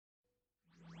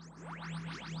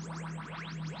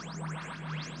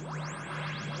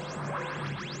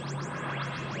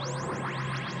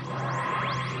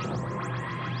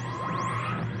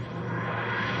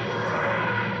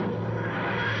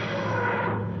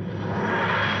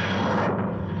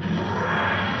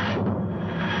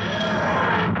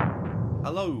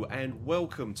Hello and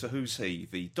welcome to Who's He,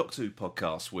 the Doctor Who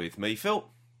podcast with me, Phil.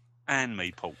 And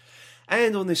me, Paul.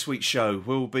 And on this week's show,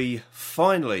 we'll be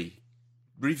finally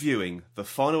reviewing the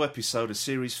final episode of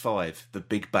Series 5, The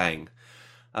Big Bang.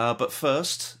 But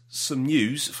first, some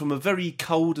news from a very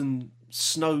cold and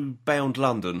snow-bound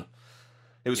London.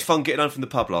 It was fun getting home from the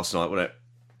pub last night, wasn't it?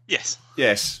 Yes.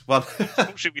 Yes. Well,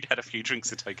 Fortunately, we'd had a few drinks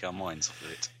to take our minds off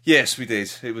of it. Yes, we did.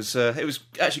 It was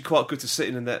actually quite good to sit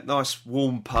in that nice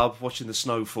warm pub, watching the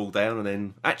snow fall down, and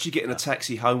then actually getting a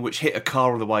taxi home, which hit a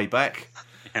car on the way back.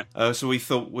 Yeah. So we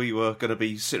thought we were going to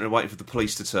be sitting and waiting for the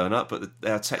police to turn up, but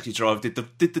our taxi driver did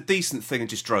the decent thing and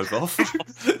just drove off.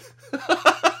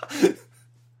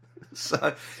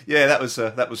 So yeah, that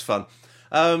was fun.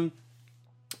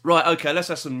 Right, okay, let's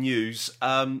have some news.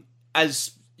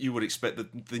 As you would expect,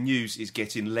 the news is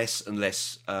getting less and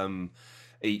less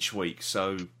each week,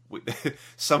 so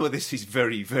some of this is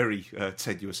very, very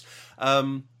tenuous.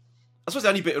 I suppose the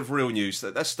only bit of real news,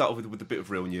 let's start with a bit of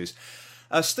real news.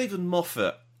 Stephen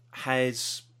Moffat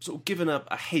has sort of given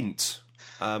a hint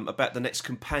about the next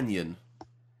companion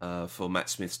for Matt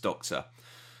Smith's Doctor.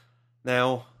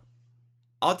 Now,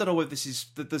 I don't know whether this is...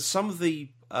 There's some of the...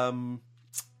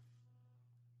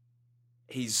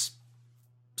 his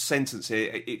sentence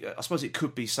here, I suppose it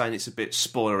could be saying it's a bit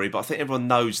spoilery, but I think everyone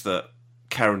knows that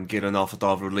Karen Gill and Arthur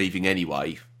Darvill are leaving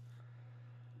anyway.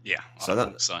 Yeah, so I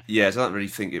don't really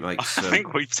think it makes... I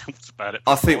think we've talked about it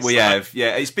I before, think we have,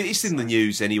 yeah. It's in the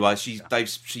news anyway. She's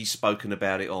spoken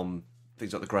about it on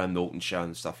things like the Graham Norton show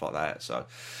and stuff like that. So,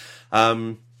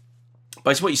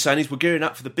 basically what he's saying is we're gearing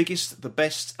up for the biggest, the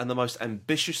best and the most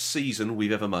ambitious season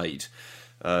we've ever made.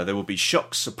 There will be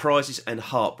shocks, surprises and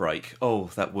heartbreak. Oh,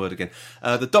 that word again.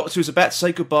 The Doctor is about to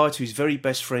say goodbye to his very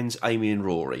best friends Amy and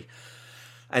Rory.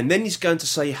 And then he's going to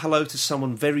say hello to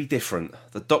someone very different.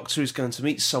 The Doctor is going to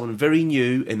meet someone very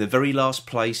new in the very last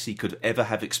place he could ever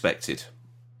have expected.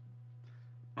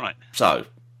 Right. So,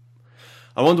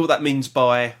 I wonder what that means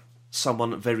by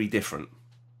someone very different.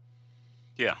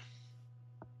 Yeah.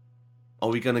 Are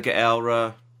we going to get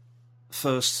our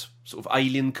first sort of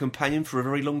alien companion for a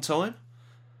very long time?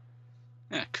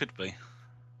 Yeah, it could be.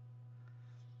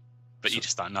 But you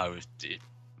just don't know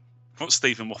what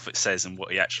Stephen Moffat says and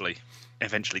what he actually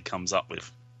eventually comes up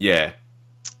with. Yeah.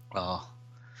 Are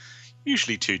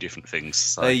usually two different things.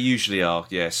 So. They usually are,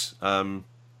 yes. But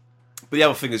the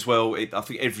other thing as well, I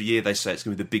think every year they say it's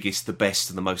going to be the biggest, the best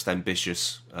and the most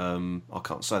ambitious. I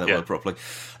can't say that word properly.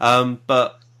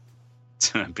 But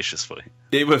too ambitious for you.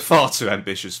 It was far too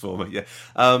ambitious for me, yeah.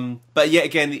 But yet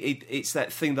again, it's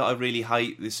that thing that I really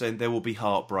hate. This saying there will be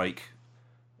heartbreak.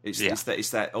 It's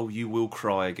that oh, you will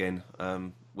cry again,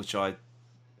 which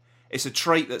it's a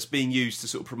trait that's being used to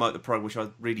sort of promote the program, which I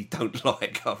really don't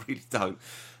like. I really don't.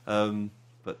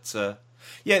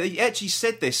 Yeah, he actually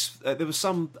said this. There was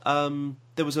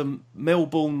a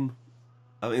Melbourne,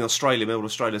 in Australia, Melbourne,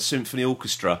 Australia, Symphony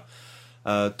Orchestra,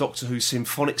 Doctor Who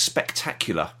Symphonic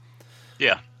Spectacular.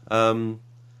 Yeah. I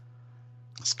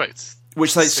expect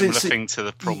which they similar thing to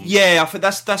the problem. Yeah, I think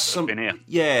that's some. Here.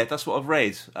 Yeah, that's what I've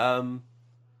read. I'm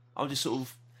just sort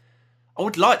of. I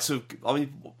would like to. I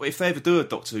mean, if they ever do a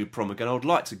Doctor Who prom again, I would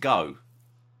like to go.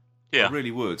 Yeah, I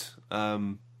really would.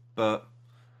 But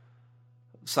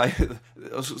say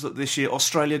this year,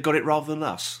 Australia got it rather than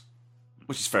us,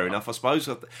 which is fair enough, I suppose.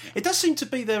 It does seem to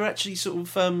be they're actually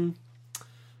sort of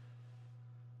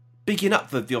bigging up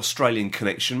the Australian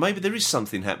connection. Maybe there is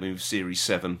something happening with Series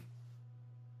 7.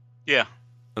 Yeah.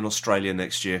 And Australia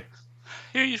next year.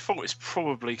 Yeah, you thought it's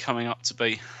probably coming up to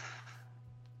be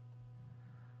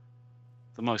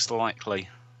the most likely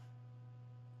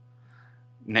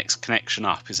next connection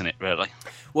up, isn't it, really?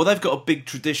 Well, they've got a big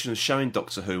tradition of showing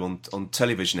Doctor Who on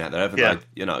television out there, haven't they?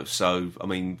 You know, so, I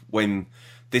mean, when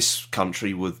this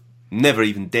country would never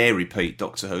even dare repeat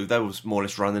Doctor Who, they was more or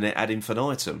less running it ad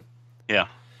infinitum. Yeah.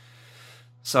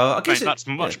 So I guess that's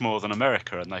much more than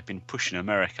America, and they've been pushing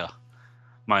America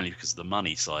mainly because of the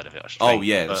money side of it, I should think. Oh,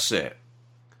 yeah, that's it.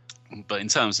 But in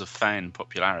terms of fan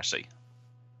popularity,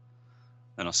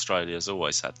 then Australia's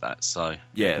always had that, so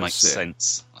it makes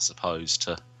sense, I suppose,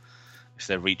 to if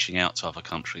they're reaching out to other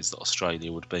countries, that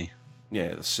Australia would be.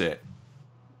 Yeah, that's it.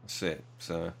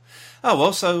 So,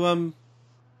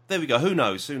 there we go. Who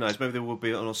knows? Maybe there will be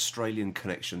an Australian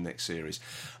connection next series.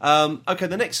 Okay,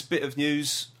 the next bit of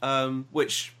news,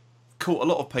 which caught a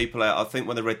lot of people out, I think,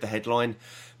 when they read the headline.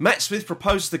 Matt Smith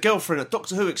proposes to girlfriend at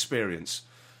Doctor Who Experience.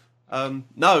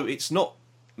 No, it's not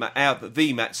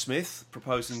the Matt Smith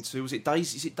proposing to... Was it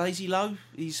Daisy? Is it Daisy Lowe?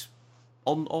 He's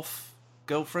on-off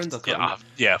girlfriend? Well,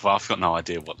 I've got no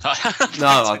idea what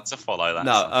that... to follow that.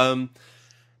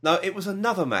 No, it was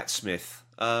another Matt Smith,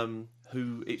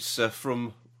 who it's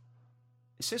from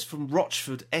It says from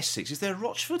Rochford, Essex. Is there a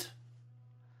Rochford?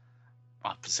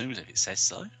 I presume it says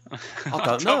so. I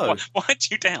don't know. Why do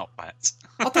you doubt that?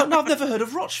 I don't know. I've never heard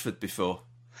of Rochford before.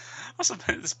 I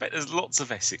suppose there's lots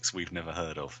of Essex we've never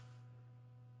heard of.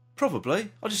 Probably.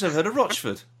 I just never heard of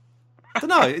Rochford. I don't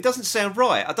know. It doesn't sound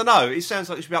right. I don't know. It sounds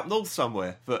like it should be up north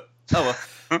somewhere. But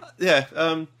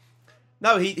yeah.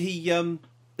 No,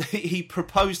 he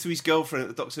proposed to his girlfriend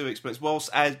at the Doctor Who experience whilst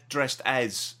dressed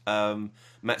as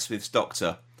Matt Smith's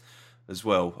Doctor as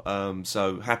well.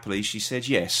 So happily she said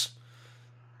yes.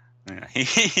 Yeah,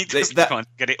 he just trying to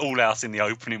get it all out in the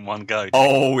open in one go.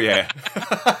 Oh yeah.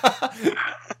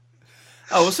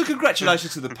 Oh, well, so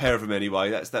congratulations to the pair of them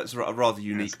anyway. That's a rather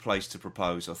unique place to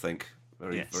propose, I think.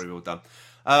 Very well done.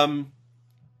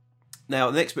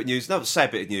 Now, the next bit of news, another sad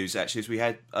bit of news, actually, is we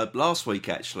had last week,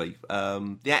 actually,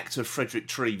 the actor Frederick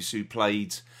Treves, who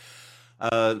played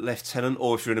Lieutenant,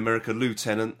 or if you're in America,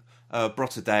 Lieutenant,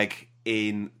 Brotterdag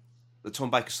in the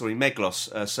Tom Baker story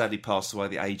Meglos, sadly passed away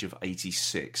at the age of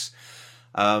 86.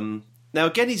 Now,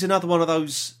 again, he's another one of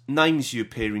those names you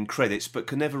appear in credits, but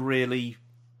can never really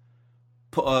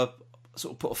put a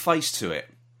face to it.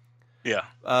 Yeah.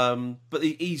 But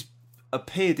he's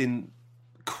appeared in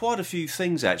quite a few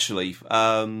things, actually.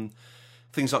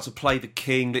 Things like To Play the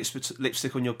King,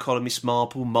 Lipstick on Your Collar, Miss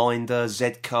Marple, Minder,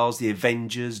 Z-Cars, The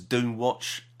Avengers,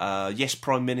 Doomwatch, Yes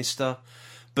Prime Minister,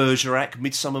 Bergerac,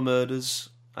 Midsummer Murders,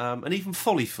 and even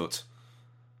Follyfoot.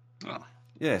 Oh.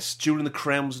 Yes, Jewel in the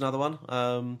Crown was another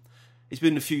one. He's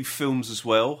been in a few films as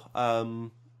well.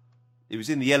 He was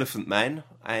in The Elephant Man,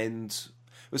 and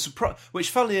which,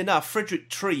 funnily enough, Frederick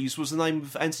Treves was the name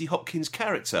of Anthony Hopkins'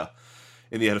 character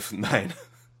in The Elephant Man.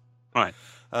 Right.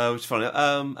 Which is funny.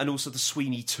 And also The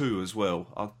Sweeney 2 as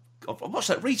well. I watched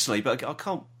that recently, but I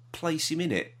can't place him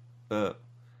in it. But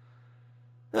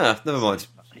never mind.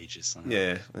 Ages.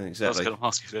 Yeah, exactly. I was going to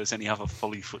ask if there was any other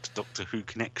Follyfoot Doctor Who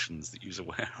connections that you was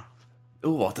aware of.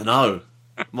 Oh, I don't know.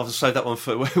 I might have to save that one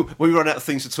for when we run out of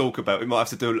things to talk about. We might have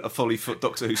to do a Follyfoot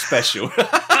Doctor Who special.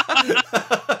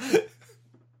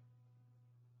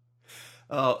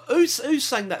 Who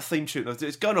sang that theme tune?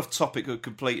 It's going off topic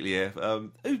completely here.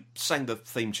 Who sang the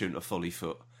theme tune of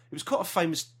Follyfoot? It was quite a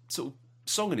famous sort of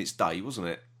song in its day, wasn't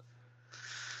it?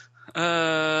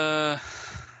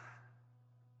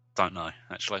 Don't know,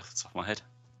 actually, off the top of my head.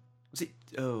 Was it?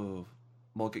 Oh,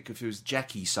 might get confused.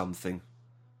 Jackie something.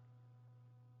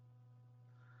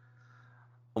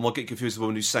 I might get confused with the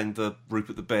woman who sang the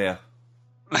Rupert the Bear.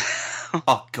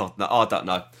 Oh God, no! I don't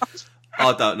know.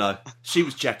 I don't know. She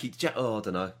was Jackie. I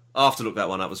don't know. I'll have to look that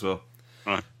one up as well.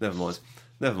 Right. Never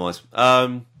mind.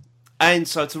 And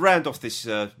so to round off this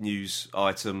news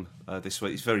item this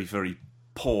week, it's very, very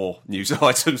poor news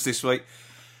items this week.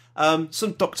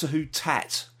 Some Doctor Who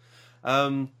tat.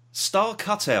 Star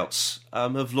cutouts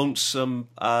have launched some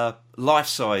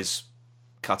life-size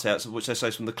cutouts, which they say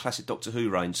is from the classic Doctor Who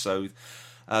range. So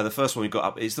the first one we got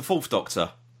up is the Fourth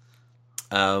Doctor.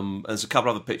 There's a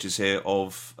couple other pictures here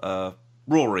of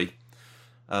Rory.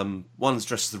 One's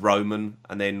dressed as the Roman,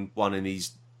 and then one in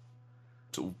his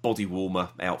sort of body warmer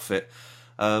outfit.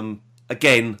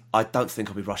 Again, I don't think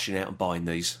I'll be rushing out and buying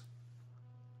these.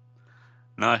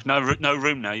 No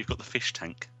room now. You've got the fish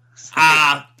tank.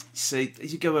 See,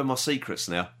 you go with my secrets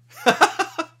now.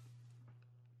 I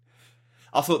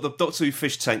thought the Doctor Who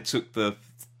fish tank took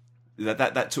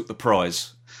that took the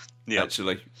prize. Yeah,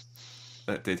 actually,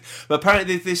 that did. But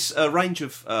apparently, this range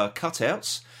of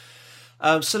cutouts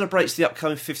celebrates the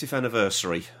upcoming 50th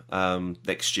anniversary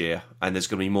next year, and there's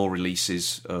going to be more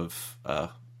releases of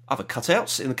other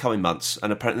cutouts in the coming months.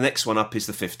 And apparently, the next one up is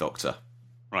the Fifth Doctor.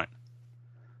 Right.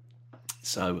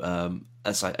 So,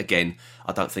 again,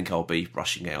 I don't think I'll be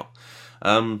rushing out.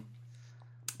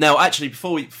 Now, actually,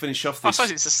 before we finish off this... I suppose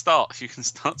it's a start. If you can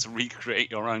start to recreate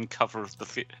your own cover of the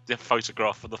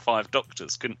photograph of the Five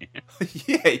Doctors, couldn't you?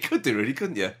 Yeah, you could do, really,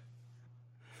 couldn't you?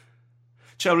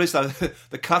 Trouble is, though,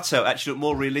 the cutout actually looked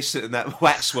more realistic than that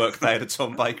waxwork they had of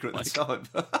Tom Baker at the time.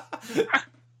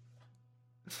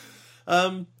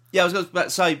 Yeah, I was about to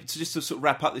say, just to sort of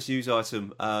wrap up this news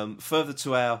item, further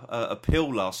to our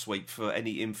appeal last week for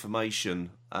any information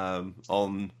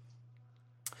on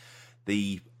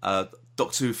the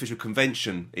Doctor Who official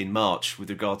convention in March with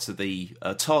regard to the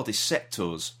TARDIS set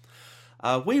tours,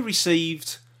 we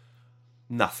received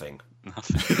nothing.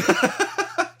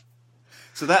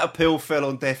 So that appeal fell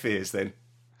on deaf ears then.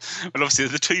 Well, obviously,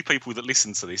 the two people that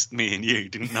listened to this, me and you,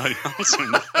 didn't know the answer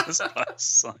in the first place.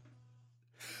 So.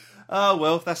 Oh,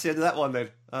 well, that's the end of that one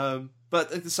then.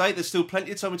 But to say, there's still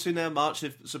plenty of time between now and March,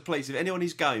 so please, if anyone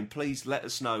is going, please let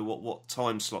us know what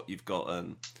time slot you've got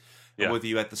and whether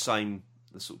you had the same,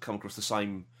 sort of come across the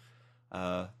same,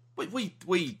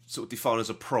 we sort of define as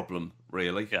a problem,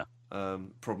 really. Yeah.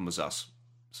 Problem as us.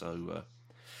 So,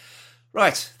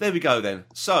 right, there we go then.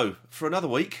 So, for another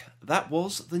week, that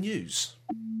was the news.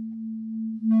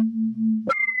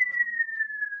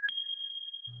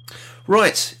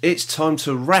 Right, it's time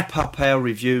to wrap up our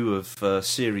review of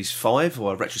Series 5,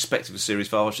 or a retrospective of Series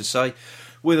 5, I should say,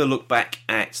 with a look back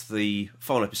at the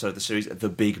final episode of the series, The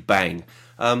Big Bang.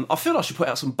 I feel I should put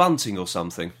out some bunting or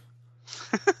something,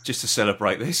 just to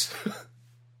celebrate this.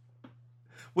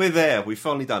 We're there, we've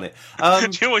finally done it. Do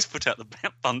you always put out the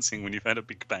bunting when you've had a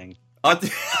Big Bang? Well,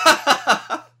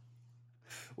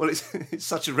 it's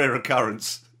such a rare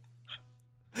occurrence.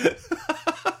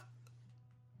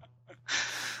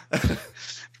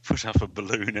 Put up a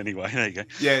balloon anyway. There you go.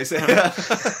 Yeah.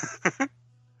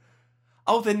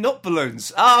 Oh, they're not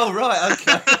balloons. Oh, right.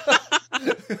 Okay.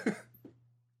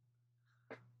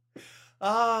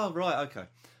 Oh, right. Okay.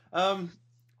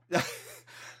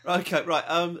 Okay. Right.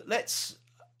 Let's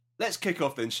kick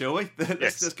off then, shall we?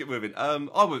 Let's get moving.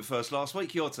 I went first last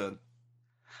week. Your turn.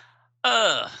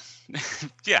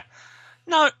 Yeah.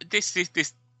 No, this.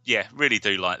 Yeah, really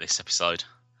do like this episode.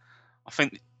 I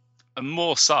think. And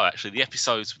more so, actually, the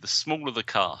episodes with the smaller the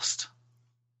cast,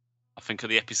 I think, are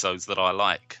the episodes that I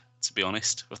like, to be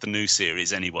honest, of the new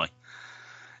series anyway.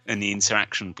 And the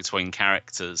interaction between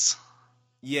characters.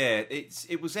 Yeah,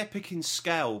 it was epic in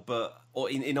scale, or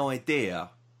in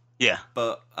idea. Yeah.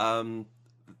 But the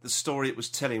story it was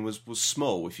telling was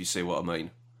small, if you see what I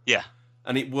mean. Yeah.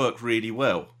 And it worked really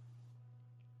well.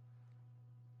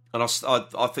 And I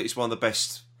think it's one of the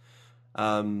best...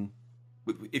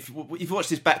 If you watch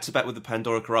this back to back with the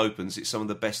Pandorica Opens, it's some of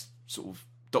the best sort of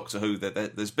Doctor Who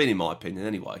that there's been, in my opinion,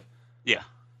 anyway. Yeah,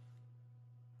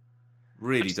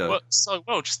 really do. Works so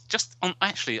well. Just on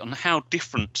how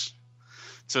different,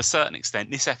 to a certain extent,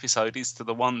 this episode is to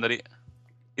the one that it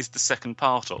is the second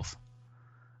part of,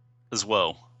 as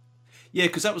well. Yeah,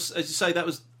 because that was, as you say, that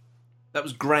was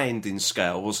grand in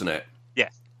scale, wasn't it? Yeah.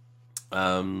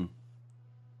 So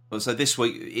this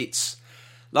week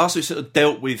last week sort of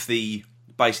dealt with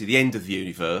basically the end of the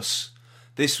universe.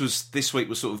 This week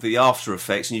was sort of the after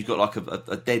effects, and you've got like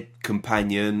a dead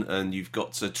companion, and you've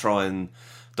got to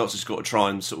Doctor's got to try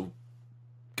and sort of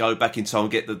go back in time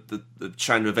and get the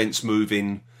chain of events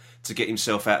moving to get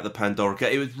himself out of the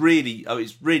Pandorica. It was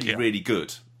really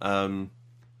good. And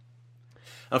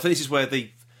I think this is where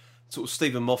the sort of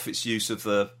Stephen Moffat's use of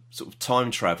the sort of time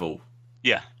travel,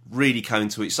 really came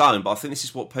to its own. But I think this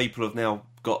is what people have now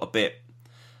got a bit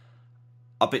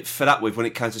fed up with when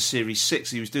it came to Series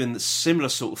 6. He was doing the similar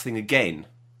sort of thing again.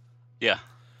 Yeah.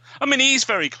 I mean, he's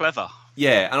very clever.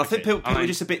 Yeah, and I think people are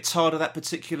just a bit tired of that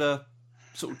particular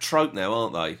sort of trope now,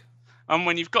 aren't they? And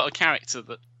when you've got a character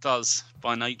that does,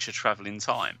 by nature, travel in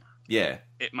time,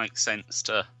 it makes sense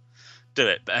to do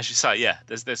it. But as you say,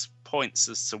 there's points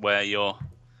as to where you're...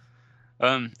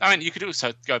 I mean, you could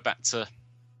also go back to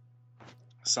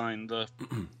saying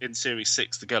in Series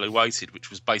 6, The Girl Who Waited, which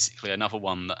was basically another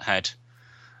one that had...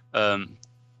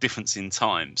 difference in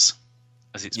times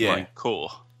as its main core,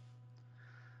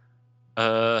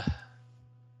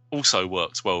 also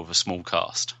works well with a small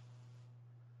cast.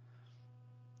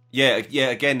 Yeah.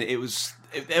 Again,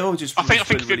 everyone just. I think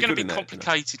if you're going to be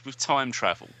complicated with time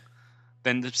travel,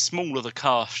 then the smaller the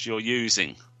cast you're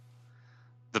using,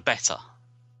 the better.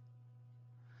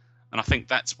 And I think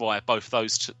that's why both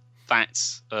those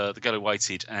The Girl Who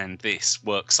Waited and this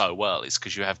work so well, is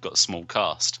because you have got a small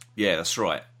cast. Yeah, that's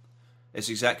right. It's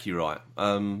exactly right.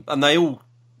 And they all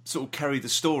sort of carry the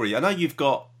story. I know you've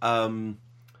got...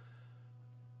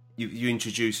 you're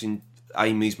introducing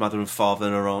Amy's mother and father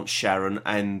and her Aunt Sharon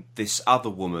and this other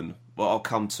woman, what I'll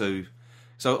come to.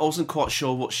 So I wasn't quite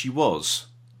sure what she was.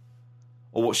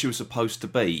 Or what she was supposed to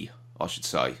be, I should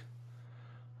say.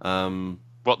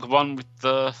 What, the one with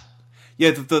the...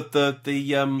 Yeah,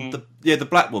 the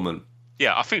black woman.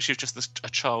 Yeah, I think she was just a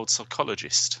child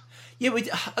psychologist. Yeah,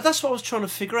 that's what I was trying to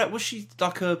figure out. Was she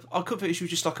like I couldn't think she was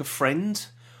just like a friend,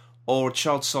 or a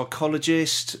child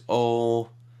psychologist, or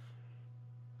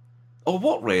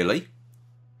what really?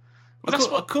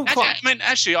 Well, I mean,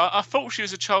 actually, I thought she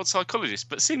was a child psychologist,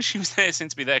 but since she was there, seemed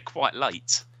to be there quite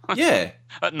late. Yeah,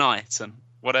 at night and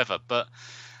whatever. But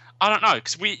I don't know,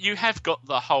 because you have got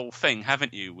the whole thing,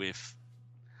 haven't you, with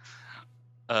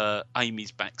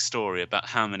Amy's backstory about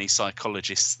how many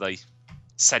psychologists they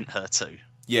sent her to.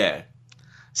 Yeah.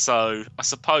 So I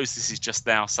suppose this is just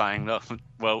now saying that,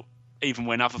 well, even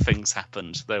when other things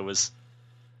happened, there was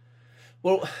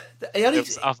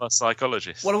other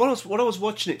psychologists. Well, when I was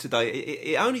watching it today,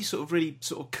 it only sort of really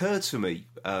sort of occurred to me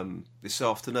this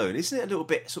afternoon. Isn't it a little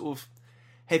bit sort of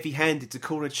heavy-handed to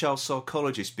call her a child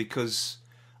psychologist? Because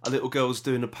a little girl's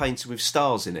doing a painting with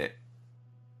stars in it.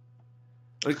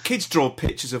 I mean, kids draw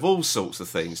pictures of all sorts of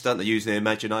things, don't they, using their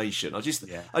imagination? I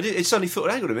suddenly thought,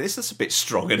 hang on a minute, that's a bit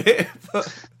strong, isn't it?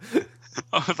 But...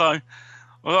 Although,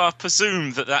 I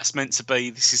presume that's meant to be,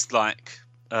 this is like,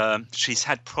 she's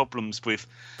had problems with...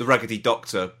 The Raggedy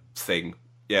Doctor thing.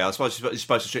 Yeah, I suppose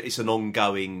it's an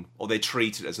ongoing, or they're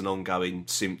treated as an ongoing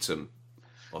symptom.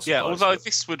 Yeah, although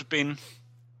this would have been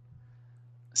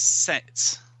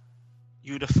set...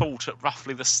 You'd have thought at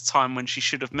roughly this time when she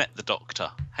should have met the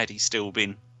Doctor, had he still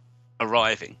been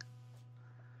arriving.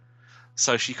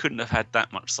 So she couldn't have had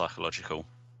that much psychological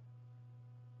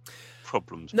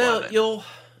problems. You're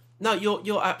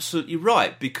absolutely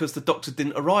right, because the Doctor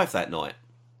didn't arrive that night.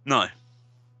 No.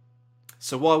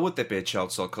 So why would there be a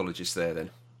child psychologist there then?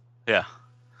 Yeah.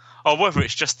 Or whether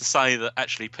it's just to say that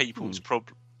actually people's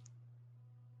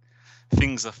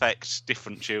things affect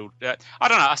different children. I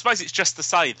don't know. I suppose it's just to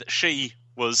say that she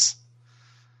was...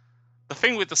 The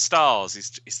thing with the stars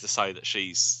is to say that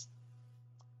she's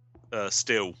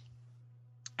still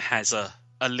has a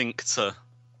link to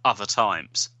other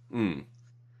times. Mm.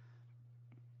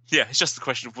 Yeah, it's just the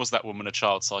question of, was that woman a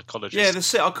child psychologist? Yeah,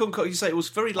 that's it. I couldn't quite say. It was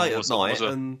very late at night.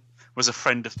 Was a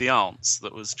friend of the aunt's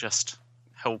that was just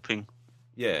helping.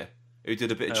 Yeah, who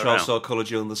did a bit of child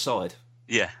psychology on the side.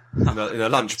 Yeah. In a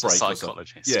lunch break.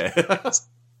 Psychologist. Yeah.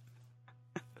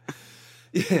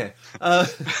 Yeah.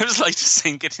 It was later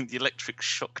seen getting the electric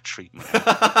shock treatment.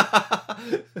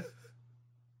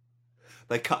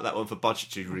 They cut that one for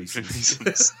budgetary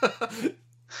reasons.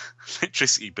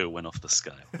 Electricity bill went off the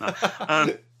scale.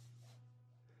 No.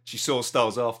 She saw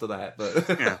stars after that,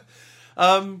 but yeah.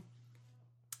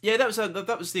 Yeah,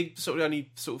 that was the sort of only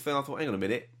sort of thing I thought. Hang on a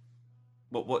minute,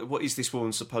 what is this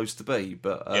woman supposed to be?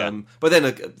 But but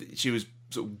then she was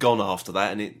sort of gone after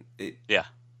that, and it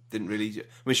didn't really. I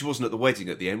mean, she wasn't at the wedding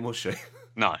at the end, was she?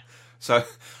 No. So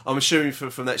I'm assuming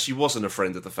from that she wasn't a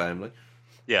friend of the family.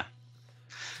 Yeah.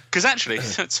 Because actually,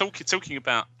 talking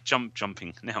about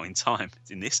jumping now in time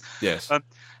in this. Yes.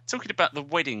 Talking about the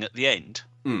wedding at the end.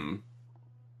 Mm.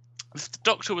 The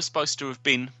Doctor was supposed to have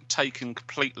been taken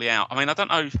completely out. I mean, I don't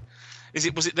know.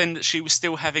 Was it then that she was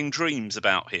still having dreams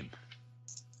about him?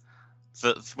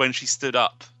 That when she stood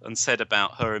up and said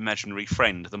about her imaginary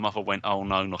friend, the mother went, "Oh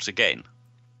no, not again."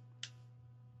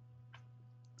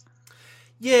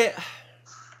 Yeah.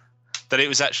 That it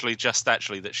was actually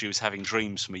that she was having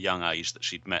dreams from a young age that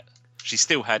she'd met. She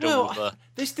still had all of the...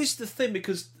 This is the thing,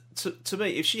 because to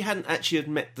me, if she hadn't actually had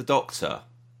met the Doctor...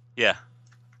 Yeah.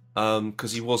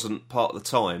 Because he wasn't part of the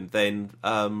time, then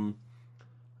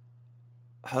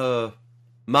her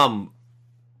mum,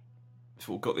 if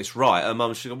we got this right, her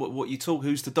mum should go, what you talk?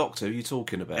 Who's the Doctor? Who are you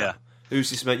talking about? Yeah. Who's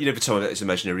this man? You never told me that this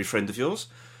imaginary friend of yours.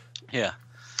 Yeah.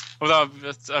 Although,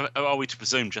 are we to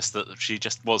presume just that she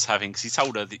just was having... Because he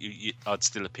told her that I'd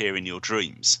still appear in your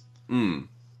dreams. Mm.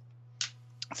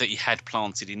 That he had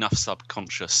planted enough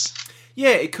subconscious...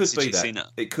 Yeah, it could be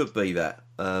that. It could be that.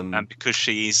 And because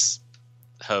she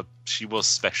was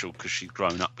special because she'd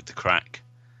grown up with the crack,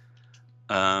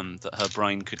 that her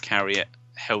brain could carry it,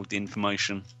 held the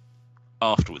information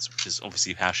afterwards, which is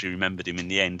obviously how she remembered him in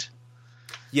the end.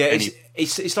 Yeah,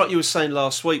 it's like you were saying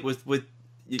last week with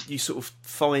you sort of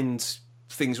find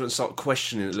things when you start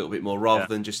questioning it a little bit more, rather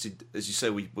than just, as you say,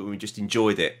 when we just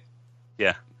enjoyed it.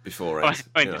 Yeah. Beforehand.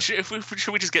 I mean,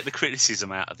 should we just get the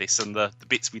criticism out of this and the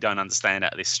bits we don't understand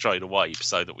out of this straight away,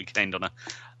 so that we can end on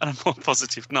a more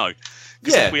positive note?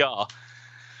 Because if we are,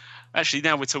 actually,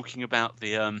 now we're talking about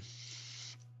the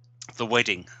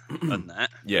wedding and that.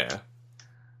 Yeah.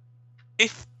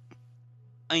 If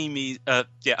Amy's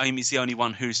the only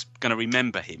one who's going to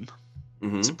remember him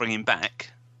to bring him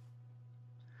back,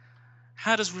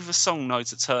 how does River Song know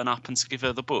to turn up and to give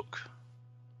her the book?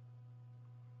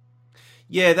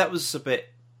 Yeah, that was a bit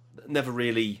never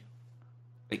really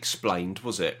explained,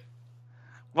 was it?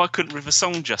 Why couldn't River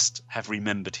Song just have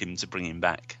remembered him to bring him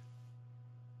back?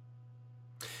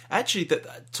 Actually,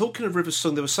 talking of River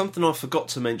Song, there was something I forgot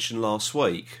to mention last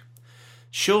week.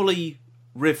 Surely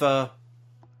River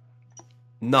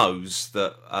knows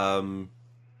that,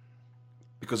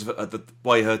 because of the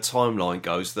way her timeline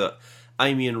goes, that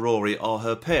Amy and Rory are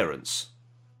her parents.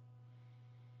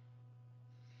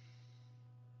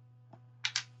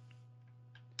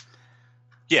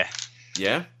 Yeah.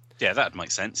 Yeah? Yeah, that'd make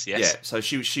sense, yes. Yeah, so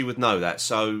she would know that.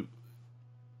 So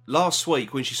last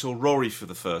week when she saw Rory for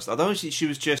the first, I don't think she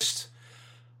was just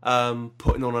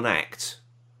putting on an act.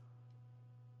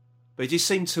 But it just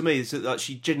seemed to me that like,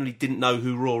 she generally didn't know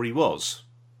who Rory was.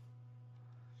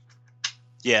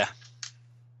 Yeah.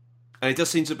 And it does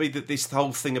seem to be that this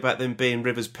whole thing about them being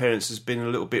River's parents has been a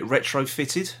little bit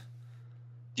retrofitted.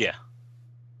 Yeah.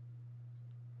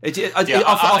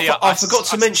 I forgot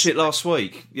to mention it last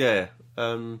week. Yeah.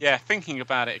 Thinking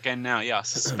about it again now, I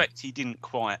suspect Stephen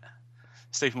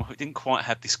didn't quite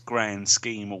have this grand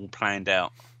scheme all planned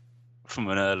out from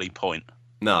an early point.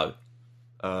 No.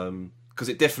 Because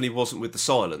it definitely wasn't with the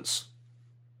silence.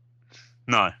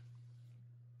 No.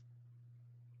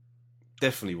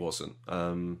 Definitely wasn't.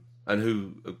 And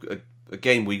who,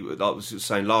 again, like I was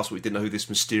saying last week, didn't know who this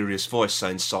mysterious voice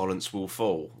saying silence will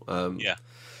fall.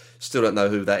 Still don't know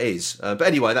who that is. But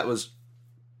anyway, that was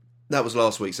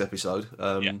last week's episode.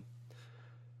 So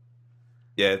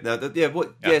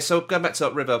going back to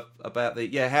that River about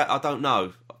I don't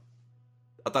know.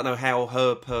 I don't know how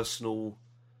her personal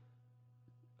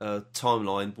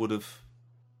timeline would have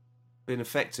been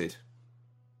affected.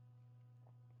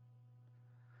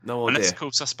 No idea. And that's, of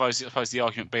course, I suppose the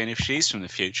argument being if she's from the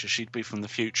future, she'd be from the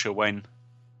future when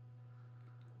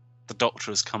the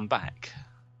Doctor has come back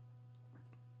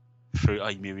through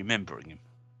Amy remembering him.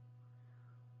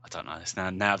 I don't know.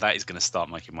 Now that is going to start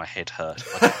making my head hurt.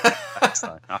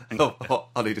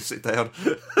 I need to sit down.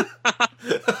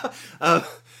 I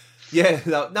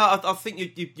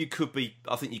think you could be.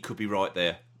 I think you could be right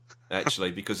there,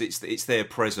 actually, because it's their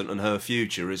present and her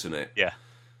future, isn't it? Yeah.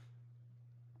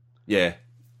 Yeah.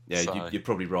 Yeah, so. You're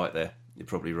probably right there. You're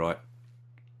probably right.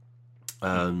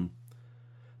 Hang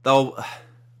on. Don't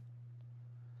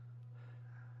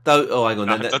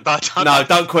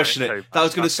question it. I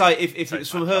was going to say, if it was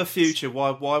from her future,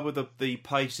 why were the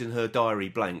pages in her diary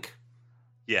blank?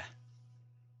 Yeah.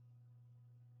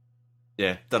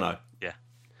 Yeah, don't know. Yeah.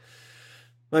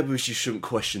 Maybe we shouldn't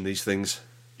question these things.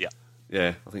 Yeah.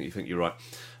 Yeah, I think you're right.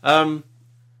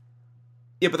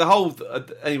 Yeah, but the whole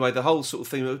sort of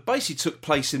thing basically took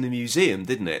place in the museum,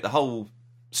 didn't it? The whole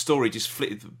story just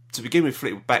flitted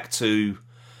back to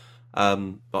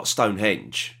like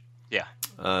Stonehenge. Yeah.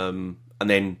 And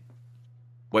then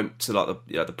went to like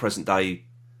the present day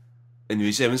in the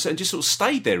museum and just sort of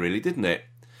stayed there, really, didn't it?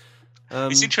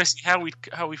 It's interesting how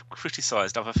we've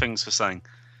criticised other things for saying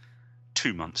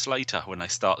 2 months later when they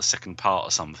start the second part or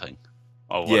something.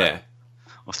 Or whatever. Yeah.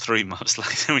 Or 3 months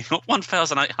later, we got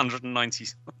 1,890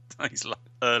 days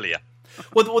earlier.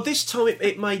 Well, this time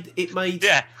it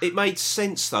made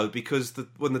sense though, because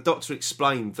when the Doctor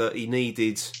explained that he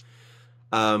needed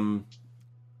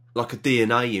like a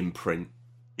DNA imprint,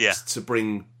 to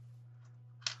bring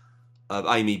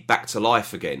Amy back to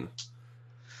life again.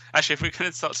 Actually, if we're going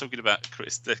to start talking about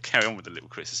carry on with the little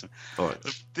criticism, all right.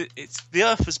 The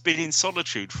Earth has been in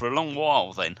solitude for a long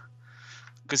while then.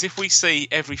 Because if we see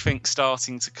everything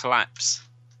starting to collapse...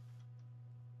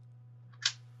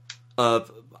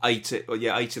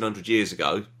 1,800 years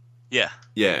ago. Yeah.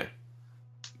 Yeah.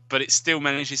 But it still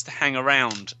manages to hang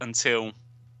around until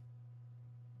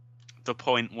the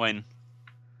point when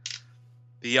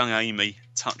the young Amy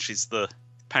touches the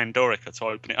Pandorica to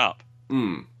open it up.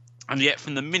 Mm. And yet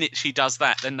from the minute she does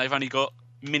that, then they've only got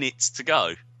minutes to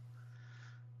go.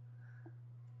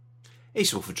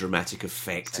 It's all for dramatic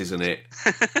effect, isn't it?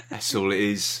 That's all it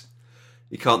is.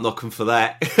 You can't knock them for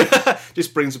that.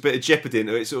 Just brings a bit of jeopardy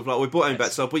into it. Sort of like, we brought him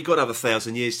back, so we've got another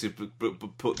 1,000 years to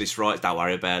put this right. Don't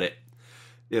worry about it.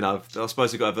 You know, I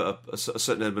suppose they've got to have a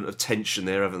certain element of tension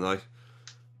there, haven't they?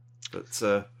 But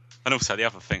and also the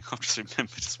other thing I've just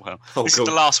remembered as well. This is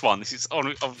the last one. This is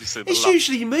obviously the It's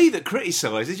usually me that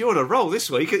criticises. You're on a roll this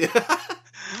week. I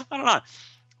don't know.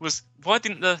 Was why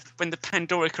didn't when the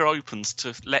Pandorica opens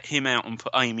to let him out and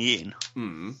put Amy in,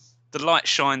 the light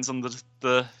shines on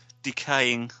the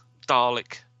decaying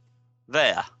Dalek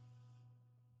there?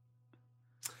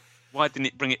 Why didn't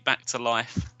it bring it back to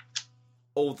life?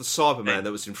 Or the Cyberman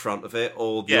that was in front of it,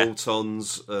 or the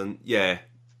Autons, and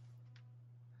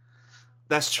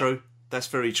that's true. That's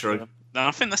very true. No,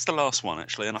 I think that's the last one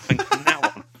actually, and I think from now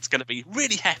on it's going to be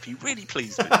really happy, really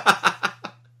pleased with it.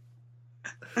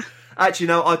 Actually,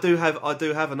 no, I do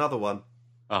have another one.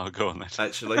 Oh, go on then.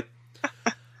 Actually,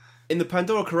 in the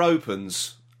Pandorica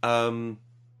opens, the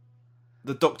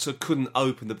Doctor couldn't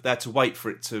open. They had to wait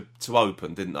for it to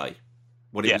open, didn't they?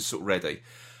 When it was sort of ready.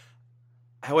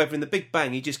 However, in the Big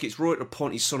Bang, he just gets right to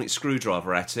point his sonic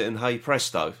screwdriver at it, and hey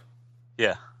presto.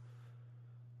 Yeah.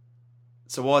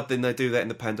 So why didn't they do that in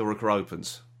the Pandorica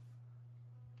opens?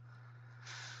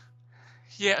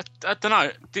 Yeah, I don't know.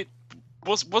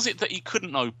 Was it that he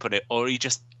couldn't open it, or he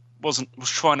just was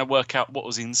trying to work out what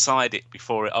was inside it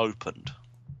before it opened?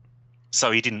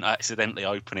 So he didn't accidentally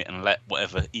open it and let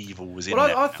whatever evil was in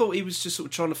there. I thought he was just sort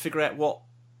of trying to figure out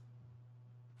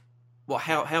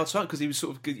how to open, because he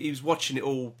was watching it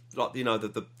all, like, you know,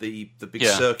 the big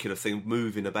circular thing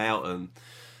moving about and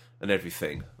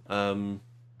everything.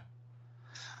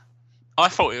 I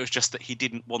thought it was just that he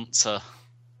didn't want to.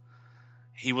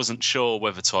 He wasn't sure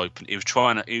whether to open. He was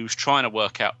trying to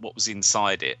work out what was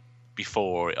inside it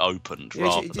before it opened.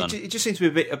 Yeah, it just seems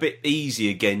to be a bit easy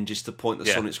again, just to point the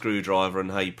sonic screwdriver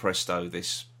and hey presto,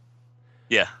 this.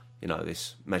 Yeah.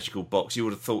 This magical box. You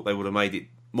would have thought they would have made it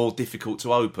more difficult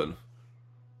to open.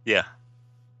 Yeah.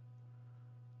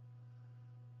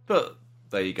 But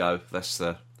there you go. That's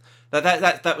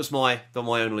that was my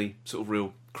only sort of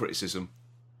real criticism.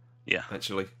 Yeah.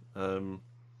 Actually. And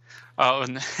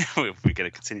we're going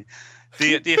to continue.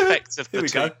 The effect of the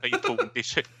two people,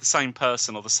 the same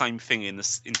person or the same thing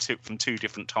from two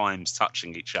different times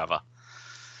touching each other.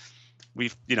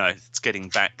 It's getting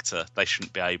back to they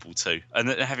shouldn't be able to, and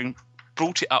having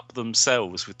brought it up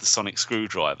themselves with the sonic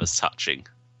screwdrivers touching.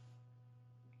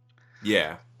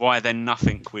 Yeah. Why then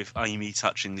nothing with Amy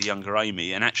touching the younger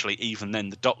Amy, and actually even then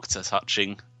the Doctor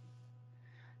touching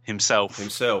himself.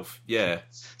 Himself, yeah,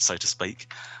 so to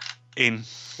speak. On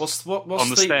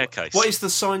the staircase. What is the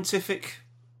scientific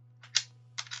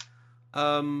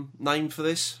name for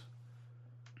this?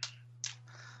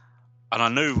 And I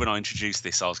knew when I introduced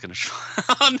this, I was going to try.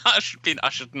 I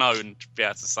should know and be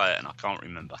able to say it, and I can't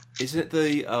remember. Isn't it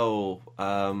the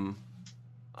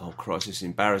Christ, this is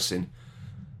embarrassing.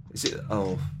 Is it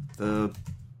the?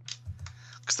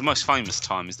 Because the most famous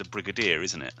time is the Brigadier,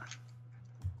 isn't it?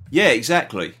 Yeah,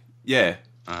 exactly. Yeah.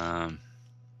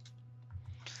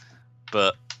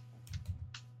 But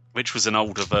which was an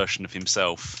older version of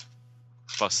himself,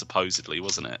 supposedly,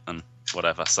 wasn't it? And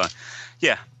whatever. So,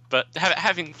 yeah. But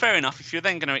having fair enough, if you're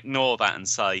then going to ignore that and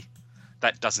say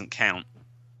that doesn't count,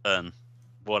 and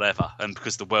whatever, and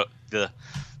because the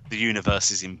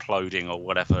universe is imploding or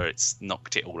whatever, it's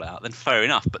knocked it all out, then fair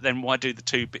enough. But then why do the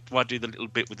little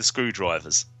bit with the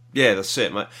screwdrivers? Yeah, that's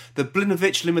it, mate. The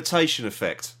Blinovich limitation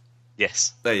effect.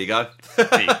 Yes. There you go.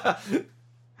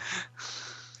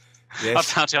 Yes. I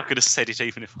found I could have said it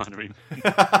even if I'd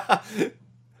remembered.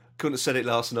 Couldn't have said it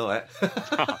last night.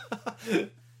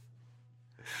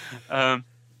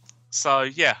 So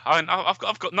yeah,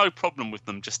 I've got no problem with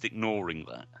them just ignoring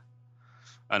that,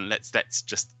 and let's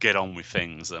just get on with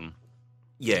things.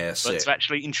 Yes, but to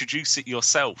actually introduce it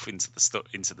yourself into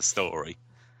the story,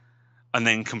 and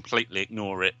then completely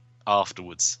ignore it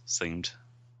afterwards seemed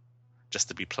just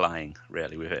to be playing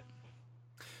really with it.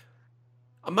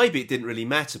 Maybe it didn't really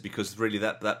matter because really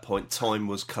at that point time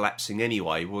was collapsing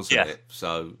anyway, wasn't it?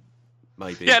 So.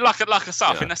 Maybe. Yeah, like I say,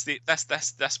 I think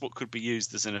that's what could be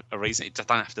used as a reason. It doesn't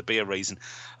have to be a reason,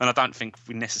 and I don't think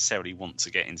we necessarily want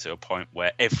to get into a point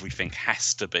where everything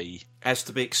has to be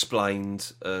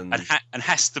explained and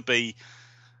has to be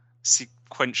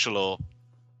sequential or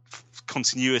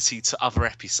continuity to other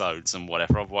episodes and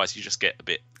whatever. Otherwise, you just get a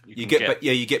bit. You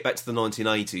get back to the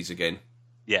 1980s again.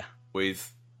 Yeah,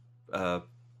 with.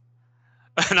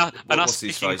 And us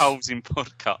picking holes in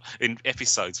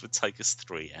episodes would take us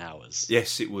 3 hours.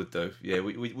 Yes, it would do. Yeah,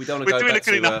 we don't want to go back to... We're doing a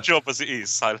good enough job as it is,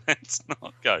 so let's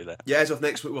not go there. Yeah, as of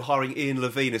next week, we're hiring Ian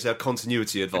Levine as our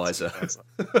continuity advisor.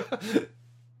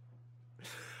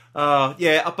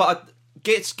 But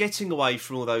getting away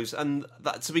from all those, and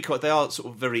that, to be quite, they are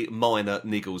sort of very minor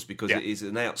niggles because it is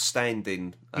an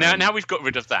outstanding... Now we've got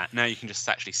rid of that. Now you can just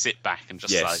actually sit back and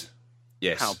just say...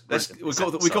 Yes, we've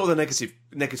got all the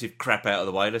negative crap out of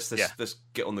the way. Let's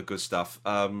get on the good stuff.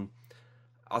 I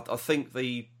think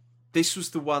this was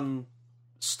the one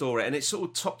story, and it sort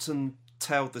of topped and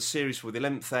tailed the series for the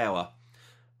 11th hour,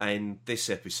 and this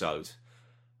episode.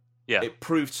 Yeah, it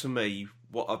proved to me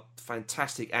what a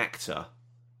fantastic actor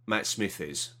Matt Smith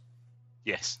is.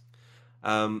 Yes,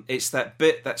 it's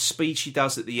that speech he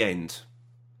does at the end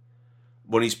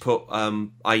when he's put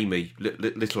Amy,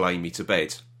 little Amy, to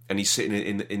bed. And he's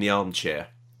sitting in the armchair.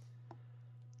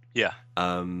 Yeah.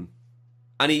 And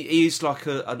he is like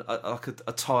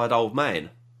a tired old man.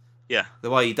 Yeah. The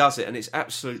way he does it, and it's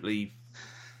absolutely.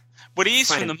 Well, he is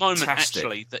fantastic. From the moment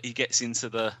actually that he gets into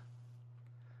the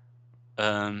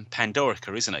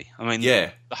Pandorica, isn't he? I mean,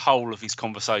 the whole of his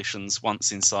conversations once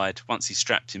he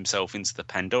strapped himself into the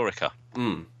Pandorica,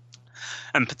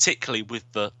 and particularly with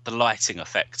the lighting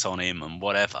effect on him and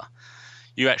whatever.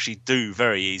 You actually do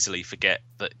very easily forget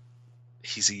that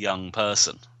he's a young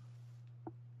person.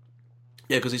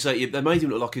 Yeah, because they made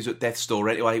him look like he's at death's door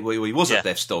anyway. Well, he was at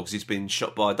death's door because he's been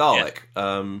shot by a Dalek.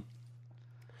 Yeah.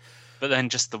 But then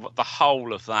just the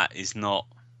whole of that is not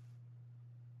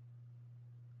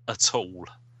at all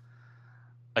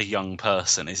a young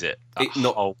person, is it?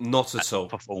 Not at all.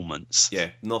 Performance.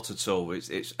 Yeah, not at all.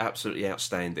 It's absolutely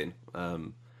outstanding.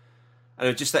 And it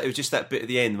was just that bit at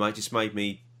the end, mate, just made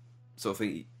me sort of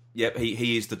think,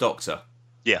 he is the Doctor.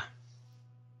 Yeah.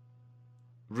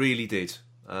 Really did.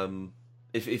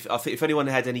 if anyone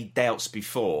had any doubts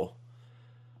before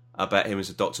about him as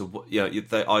a Doctor,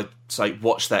 I'd say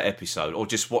watch that episode or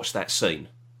just watch that scene.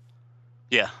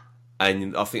 Yeah.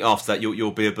 And I think after that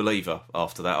you'll be a believer.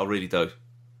 After that, I really do.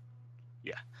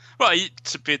 Yeah. Well,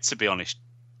 to be honest,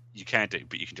 you can do,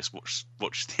 but you can just watch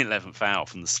the 11th hour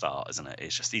from the start, isn't it?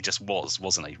 It's just he just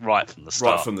wasn't he, right from the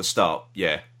start? Right from the start,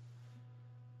 yeah.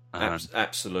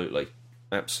 Absolutely.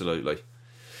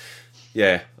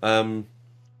 Yeah.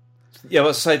 Yeah,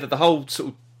 let's say that the whole sort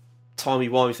of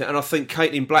timey-wimey thing, and I think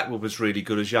Caitlin Blackwood was really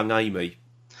good as young Amy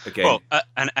again. Well,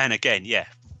 and again, yeah,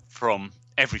 from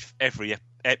every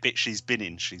bit she's been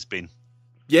in, she's been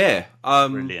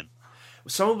brilliant.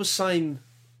 Someone was saying,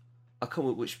 I can't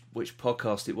remember which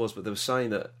podcast it was, but they were saying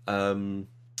that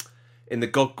in the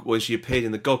God, when she appeared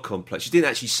in the God Complex, she didn't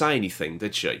actually say anything,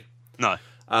 did she? No.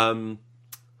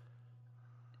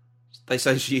 They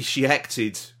say she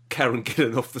acted Karen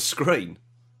Gillan off the screen.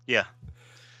 Yeah.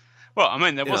 Well, I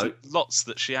mean, there wasn't lots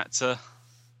that she had to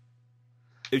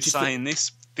say in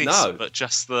this, no, but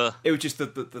just the... It was just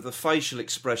the facial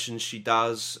expressions she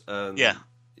does. Yeah.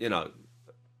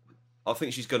 I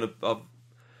think she's going to...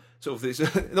 sort of, it's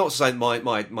not saying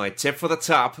my tip for the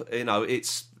top,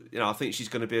 it's... I think she's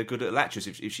going to be a good little actress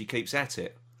if she keeps at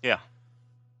it. Yeah.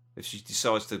 If she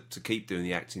decides to keep doing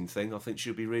the acting thing, I think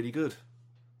she'll be really good.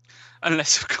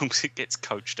 Unless, of course, it gets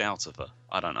coached out of her.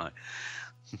 I don't know.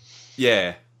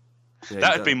 Yeah.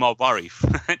 That would be my worry,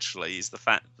 actually, is the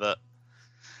fact that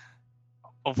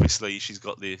obviously she's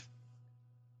got the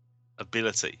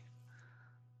ability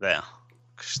there.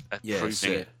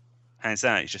 Proving it. Hands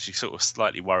down, it's just you sort of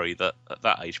slightly worry that at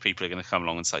that age people are going to come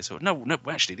along and say, no,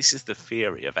 actually, this is the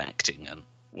theory of acting and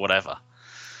whatever.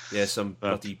 Yeah, some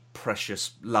bloody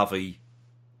precious lovey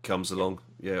comes along.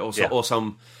 Yeah, or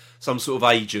some sort of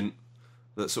agent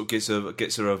that sort of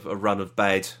gets her a run of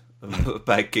bad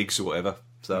gigs or whatever.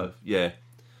 So yeah,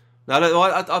 no,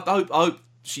 I hope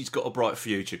she's got a bright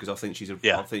future because I think she's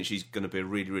going to be a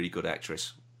really, really good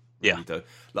actress. Really do.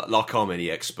 Like I'm any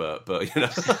expert, but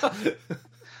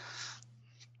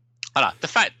I know. The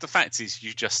fact is,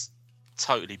 you just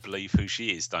totally believe who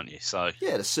she is, don't you? So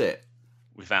yeah, that's it.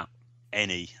 Without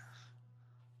any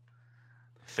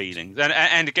feelings,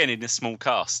 and again in a small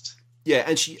cast. Yeah,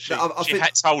 and she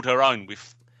had to hold her own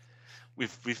with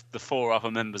the four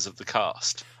other members of the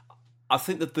cast. I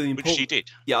think that which she did.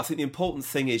 Yeah, I think the important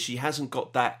thing is she hasn't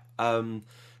got that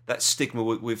that stigma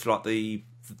with like the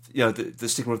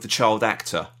stigma of the child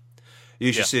actor. You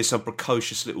usually see some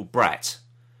precocious little brat.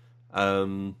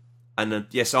 And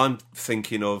yes, I'm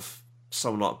thinking of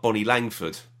someone like Bonnie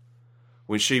Langford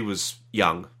when she was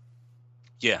young.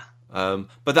 Yeah.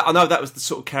 But I know that was the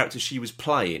sort of character she was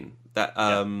playing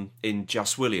in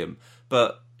Just William.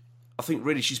 But I think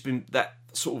really she's been that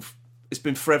sort of... It's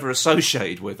been forever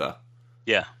associated with her.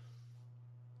 Yeah.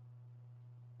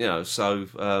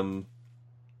 So...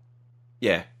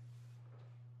 yeah.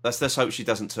 Let's hope she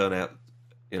doesn't turn out,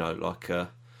 like... I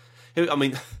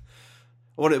mean...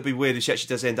 I want it to be weird if she actually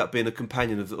does end up being a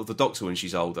companion of the Doctor when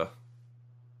she's older.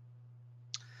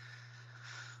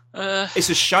 It's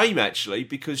a shame, actually,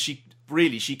 because she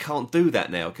can't do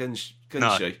that now, can she?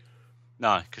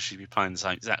 No, because she'd be playing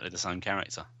exactly the same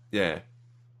character. Yeah.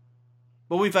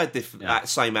 Well, we've had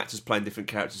same actors playing different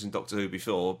characters in Doctor Who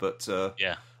before, but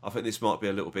I think this might be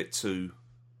a little bit too...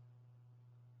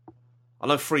 I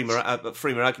know Freema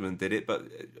Agyeman did it, but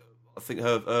I think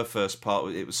her first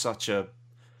part, it was such a...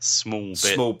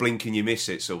 Small blink and you miss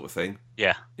it sort of thing.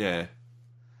 Yeah. Yeah.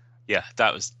 Yeah,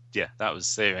 that was there.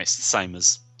 It's the same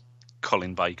as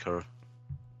Colin Baker.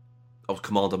 Of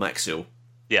Commander Maxwell.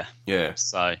 Yeah. Yeah.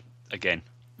 So, again,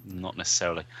 not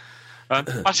necessarily. I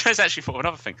just actually thought of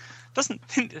another thing. Doesn't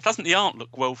the aunt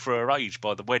look well for her age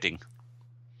by the wedding?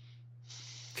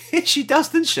 She does,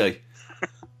 doesn't she?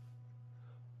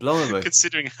 Blimey.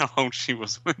 Considering how old she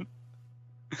was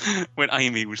when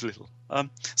Amy was little.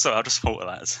 So I just thought of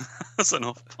that as an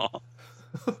off part.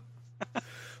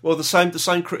 Well, the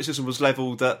same criticism was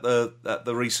levelled at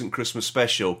the recent Christmas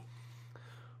special.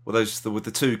 Well, with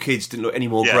the two kids didn't look any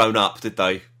more grown up, did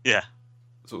they? Yeah.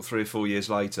 Sort of 3 or 4 years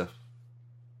later.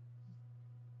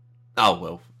 Oh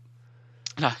well.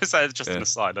 No, so just an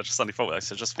aside. I just suddenly thought that.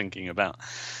 So just thinking about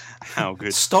how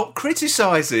good. Stop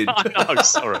criticising. I know.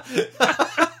 Sorry.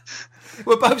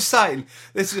 We're both saying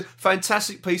this is a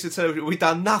fantastic piece of television. We've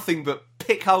done nothing but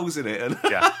pick holes in it.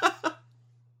 Yeah.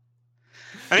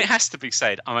 And it has to be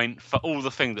said, I mean, for all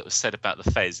the thing that was said about the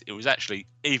Fez, it was actually,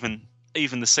 even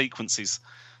the sequences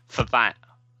for that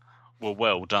were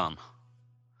well done.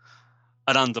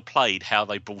 And underplayed how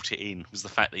they brought it in was the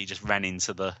fact that he just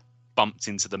bumped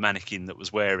into the mannequin that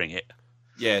was wearing it.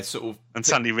 Yeah, sort of. And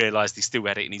suddenly realised he still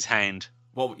had it in his hand.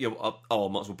 Well, yeah, I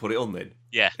might as well put it on then.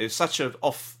 Yeah. It was such an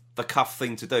off-the-cuff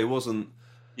thing to do. It wasn't...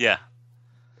 Yeah.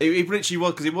 It literally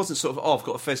was, because it wasn't sort of, I've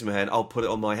got a fez in my hand, I'll put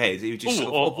it on my head. It was just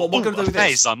sort of, what am I going to do with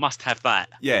this? I must have that.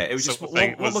 Yeah, it was just, what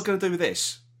am I going to do with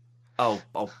this? I'll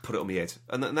put it on my head.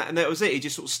 And that was it. It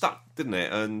just sort of stuck, didn't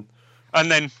it? And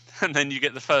then you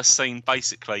get the first scene,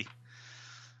 basically,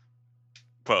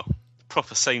 well,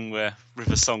 proper scene where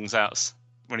River Song's out,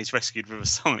 when he's rescued River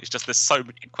Song. It's just, there's so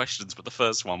many questions, but the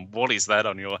first one, what is that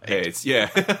on your head? Yeah.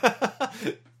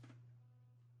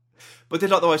 But I did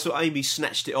like the way sort of Amy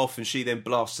snatched it off and she then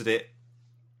blasted it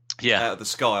out of the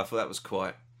sky. I thought that was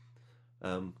quite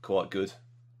good.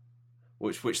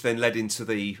 Which then led into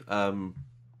the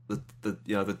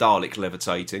Dalek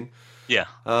levitating. Yeah.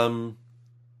 I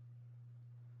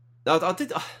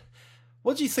did.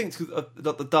 What do you think of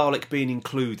the Dalek being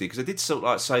included? Because I did sort of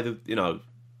like say that,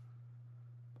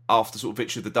 after sort of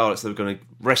Victory of the Daleks, they were going to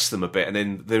rest them a bit, and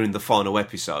then they're in the final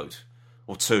episode,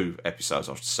 or 2 episodes,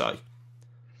 I should say.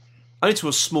 Only to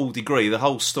a small degree. The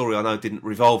whole story, I know, didn't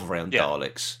revolve around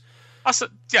Daleks.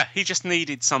 He just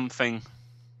needed something.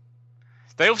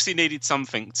 They obviously needed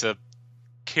something to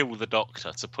kill the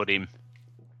Doctor, to put him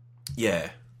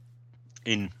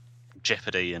in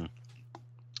jeopardy, and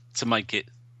to make it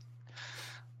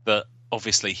that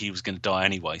obviously he was going to die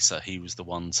anyway, so he was the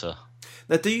one to...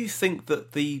 Now, do you think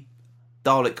that the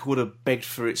Dalek would have begged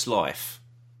for its life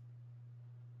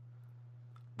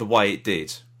the way it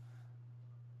did?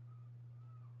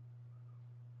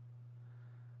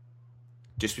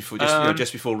 Just before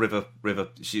River, when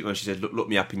she said, "Look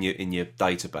me up in your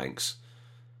data banks."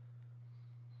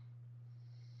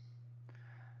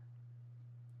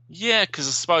 Yeah, because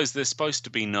I suppose there's supposed to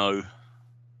be no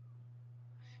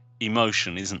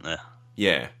emotion, isn't there?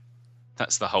 Yeah,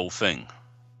 that's the whole thing.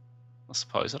 I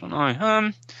suppose, I don't know.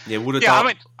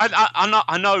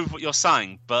 I know what you're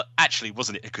saying, but actually,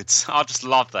 wasn't it a good? I just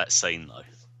love that scene though.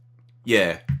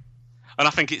 Yeah, and I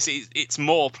think it's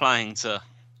more playing to.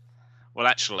 Well,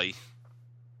 actually,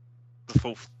 the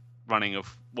full running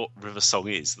of what River Song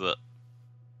is, that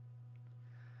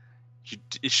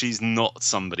she's not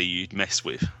somebody you'd mess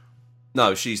with.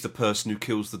 No, she's the person who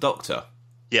kills the Doctor.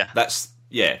 Yeah. That's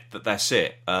it. But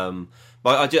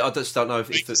I just don't know if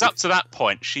it's up to that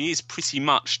point. She is pretty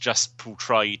much just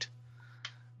portrayed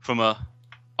from a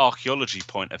archaeology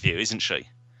point of view, isn't she?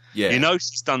 Yeah.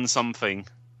 She's done something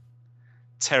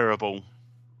terrible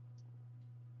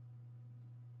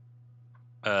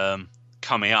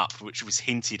coming up, which was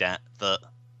hinted at, that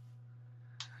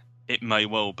it may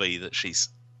well be that she's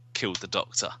killed the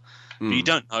Doctor. But you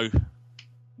don't know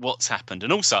what's happened.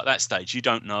 And also at that stage, you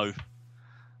don't know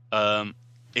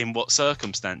in what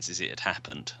circumstances it had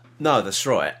happened. No, that's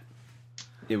right.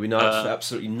 Yeah, we know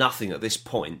absolutely nothing at this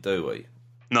point, do we?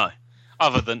 No.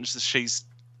 Other than she's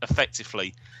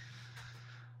effectively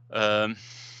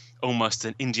almost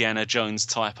an Indiana Jones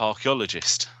type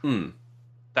archaeologist.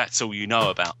 That's all you know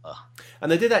about her. And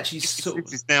they did actually This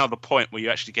is now the point where you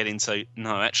actually get into,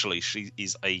 no, actually, she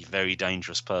is a very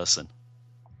dangerous person.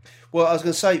 Well, I was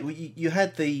going to say, you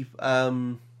had the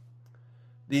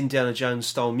Indiana Jones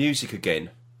style music again.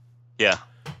 Yeah.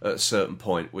 At a certain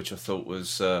point, which I thought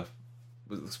was good.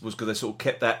 They sort of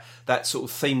kept that sort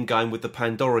of theme going with the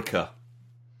Pandorica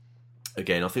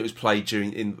again. I think it was played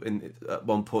during at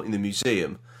one point in the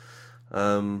museum.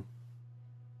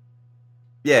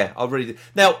 Yeah, I really did.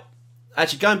 Now,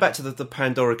 actually, going back to the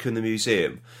Pandorica in the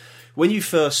museum, when you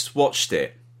first watched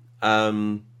it,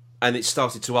 and it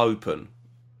started to open,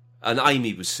 and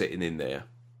Amy was sitting in there,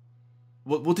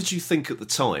 what did you think at the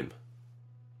time?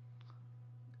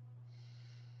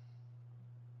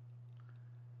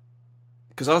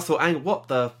 Because I thought,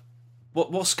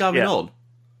 what's going on?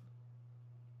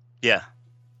 Yeah,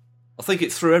 I think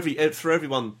it threw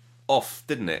everyone off,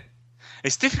 didn't it?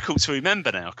 It's difficult to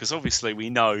remember now, because obviously we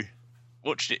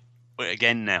watched it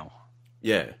again now.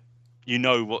 Yeah. You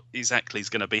know what exactly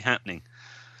is going to be happening.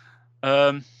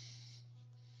 Yeah,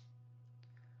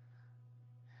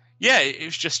 it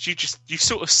was just, you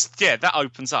sort of, that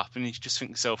opens up and you just think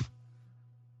to yourself,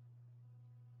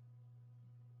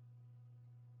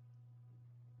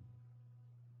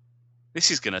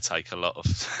 this is going to take a lot of...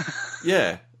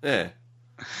 yeah. to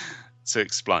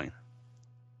explain.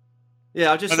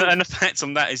 Yeah, and the fact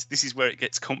on that is, this is where it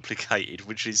gets complicated,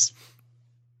 which is,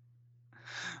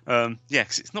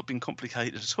 because it's not been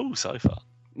complicated at all so far.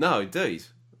 No, indeed.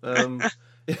 And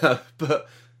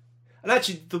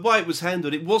actually, the way it was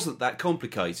handled, it wasn't that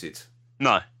complicated.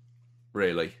 No,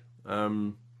 really,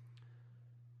 because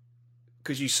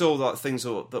you saw like things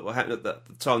that were happening at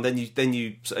the time. Then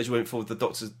you, as you went forward, the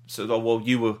Doctor said, "Oh well,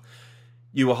 you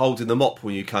you were holding the mop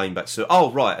when you came back. So,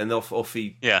 oh right, and off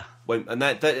he went, and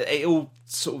that it all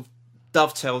sort of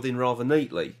dovetailed in rather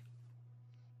neatly.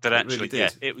 That actually, really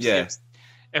it was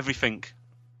everything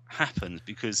happened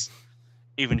because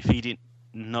even if he didn't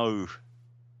know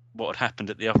what had happened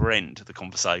at the other end of the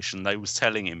conversation, they was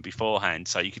telling him beforehand,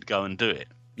 so you could go and do it.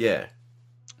 Yeah.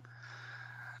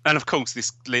 And of course,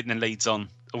 this then leads on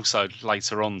also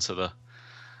later on to the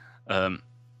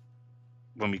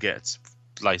when we get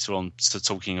later on to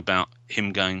talking about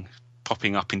him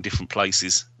popping up in different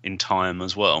places in time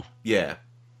as well. Yeah.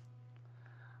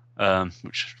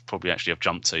 Which probably actually I've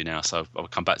jumped to now, so I'll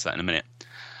come back to that in a minute.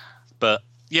 But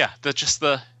yeah,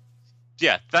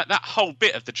 that whole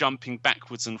bit of the jumping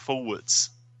backwards and forwards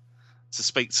to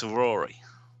speak to Rory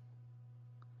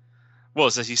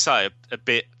was, as you say, a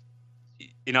bit.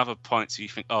 In other points, you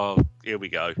think, "Oh, here we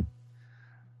go."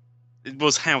 It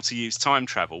was how to use time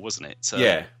travel, wasn't it?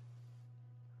 Yeah.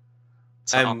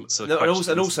 And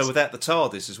also without the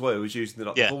TARDIS as well, he was using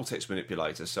the vortex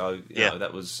manipulator. So you know,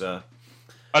 that was.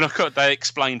 And of course, they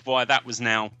explained why that was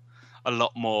now a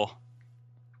lot more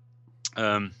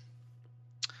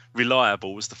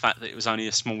reliable. Was the fact that it was only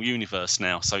a small universe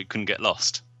now, so it couldn't get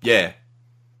lost. Yeah.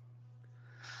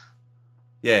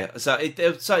 Yeah, so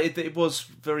it was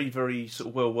very, very sort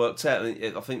of well worked out.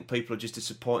 I think people are just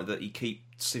disappointed that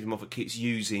Stephen Moffat keeps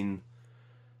using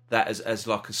that as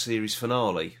like a series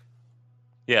finale.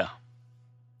 Yeah.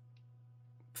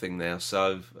 Thing now,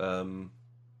 so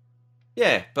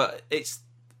yeah, but it's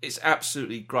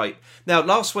absolutely great. Now,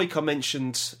 last week I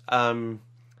mentioned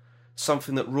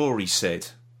something that Rory said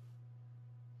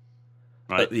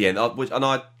at the end, and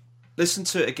I listened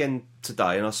to it again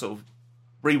today, and I sort of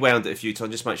rewound it a few times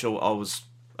just to make sure I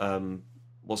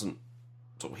wasn't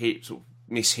sort of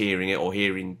mishearing it or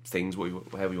hearing things,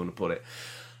 however you want to put it.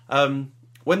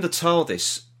 When the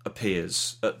TARDIS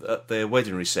appears at their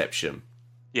wedding reception,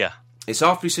 it's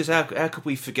after he says, "How could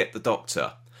we forget the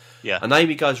Doctor?" Yeah, and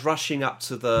Amy goes rushing up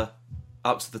to the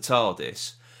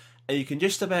TARDIS, and you can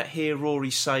just about hear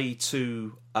Rory say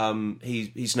to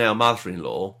his now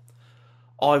mother-in-law,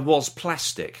 "I was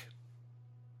plastic."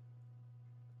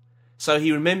 So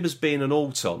he remembers being an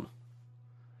Auton.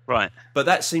 Right. But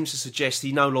that seems to suggest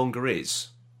he no longer is.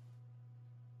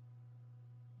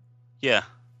 Yeah.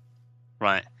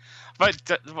 Right.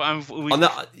 But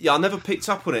I never picked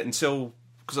up on it until...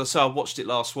 Because I watched it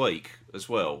last week as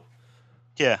well.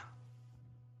 Yeah.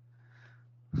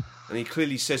 And he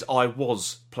clearly says, "I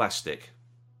was plastic."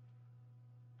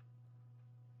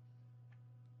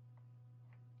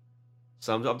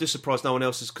 So I'm just surprised no one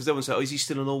else is, because everyone said, "Oh, is he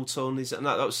still an Auton?" And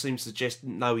that seems to suggest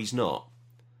no, he's not.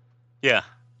 Yeah,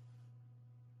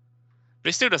 but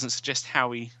it still doesn't suggest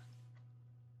how he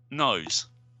knows.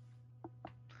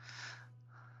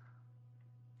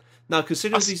 No,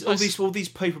 considering all these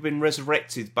people have been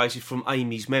resurrected basically from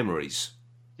Amy's memories.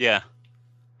 Yeah.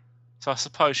 So I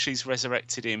suppose she's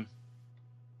resurrected him.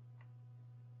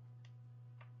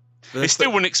 It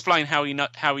still wouldn't explain how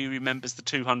he remembers the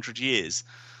 200 years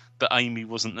that Amy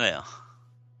wasn't there.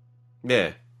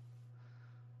 Yeah.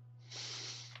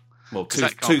 Well,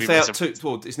 2000.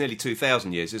 Well, it's nearly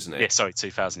 2,000 years, isn't it? Yeah, sorry,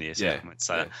 2,000 years. Yeah, I meant to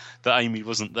say that Amy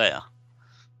wasn't there,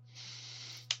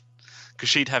 because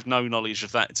she'd have no knowledge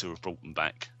of that to have brought them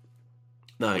back.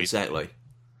 No, exactly.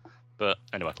 But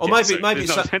anyway, or maybe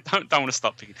don't want to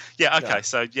stop thinking. Yeah, okay, yeah.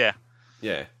 So yeah,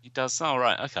 he does. Oh,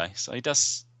 right, okay, so he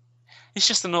does. It's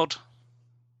just an odd.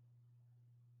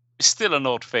 It's still an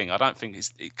odd thing. I don't think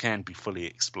it can be fully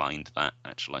explained, that,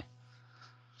 actually.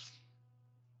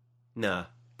 Nah,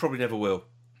 probably never will.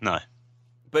 No.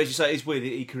 But as you say, it's weird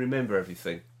that he can remember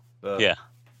everything. But yeah.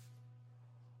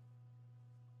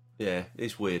 Yeah,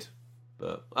 it's weird.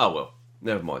 But, oh well,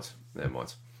 never mind.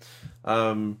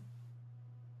 Now,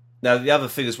 the other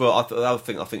thing as well, the other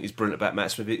thing I think is brilliant about Matt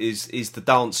Smith is the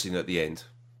dancing at the end.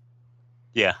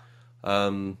 Yeah.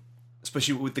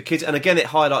 Especially with the kids, and again, it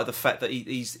highlighted the fact that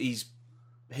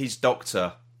his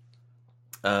doctor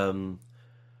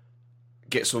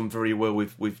gets on very well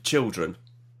with children.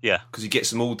 Yeah, because he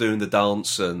gets them all doing the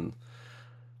dance and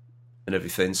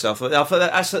everything. So I think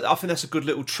that's a good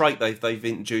little trait they've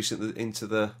introduced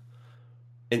into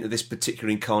this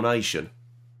particular incarnation.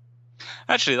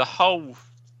 Actually, the whole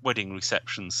wedding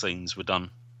reception scenes were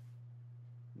done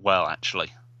well.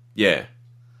 Actually, yeah,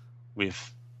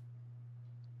 with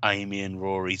Amy and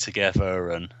Rory together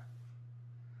and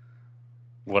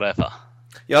whatever.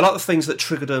 Yeah, I like the things that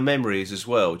triggered her memories as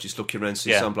well. Just looking around,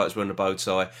 seeing some blokes wearing a bow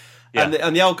tie, and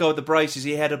the old guy with the braces.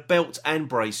 He had a belt and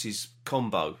braces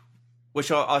combo,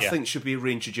 which I think should be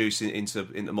reintroduced into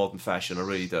modern fashion. I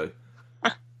really do.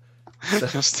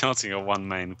 You're starting a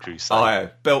one-man crusade. I am.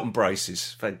 Belt and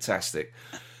braces. Fantastic.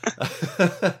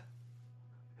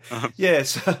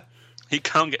 Yes. You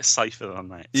can't get safer than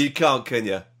that. You can't, can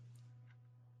you?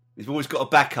 You've always got a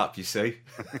backup, you see.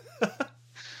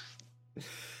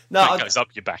 No, it goes up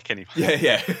your back anyway.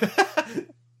 Yeah.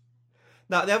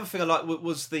 Now, the other thing I liked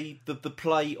was the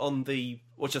play on the,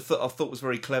 which I thought was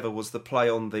very clever, was the play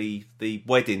on the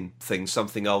wedding thing,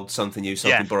 something old, something new,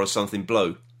 something borrowed, something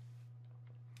blue,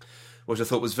 which I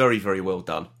thought was very, very well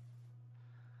done.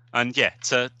 And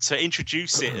to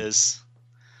introduce it as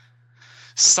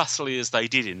subtly as they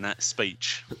did in that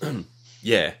speech.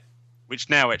 Yeah. Which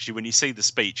now, actually, when you see the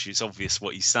speech, it's obvious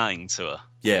what he's saying to her.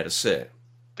 Yeah, that's it.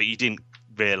 But you didn't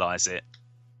realise it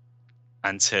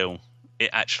until it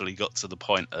actually got to the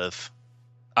point of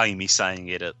Amy saying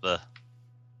it at the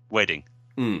wedding.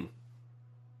 Mm.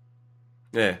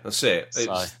 Yeah, that's it.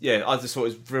 I just thought it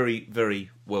was very, very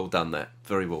well done, that.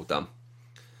 Very well done.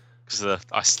 Because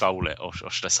I stole it, or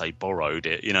should I say borrowed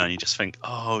it, and you just think,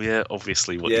 oh, yeah,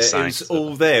 obviously what you're saying. Yeah, it was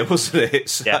all there, wasn't it?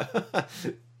 So,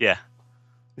 yeah.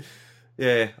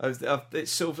 Yeah.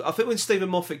 It's sort of, I think when Stephen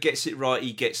Moffat gets it right,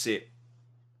 he gets it,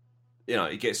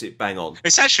 he gets it bang on.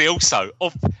 It's actually also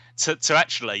to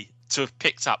have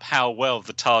picked up how well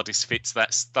the TARDIS fits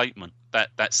that statement,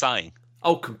 that saying.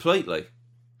 Oh, completely.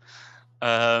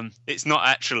 It's not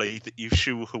actually that you've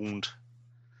shoehorned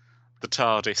the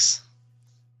TARDIS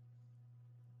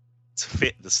to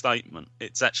fit the statement.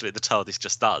 It's actually the TARDIS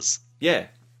just does. Yeah.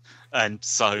 And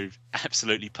so,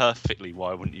 absolutely perfectly,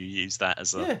 why wouldn't you use that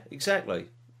as a... Yeah, exactly.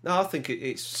 No, I think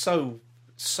it's so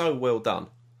well done.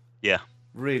 Yeah.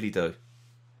 Really do.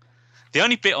 The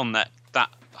only bit on that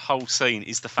whole scene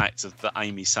is the fact of that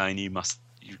Amy saying you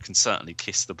can certainly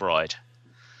kiss the bride.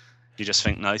 You just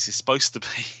think, no, this is supposed to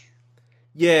be...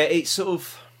 Yeah, it's sort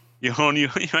of... You're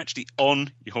actually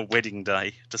on your wedding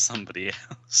day to somebody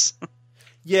else.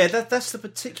 Yeah, that's the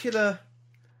particular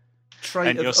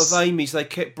trait of Amy's they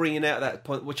kept bringing out at that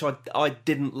point, which I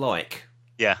didn't like.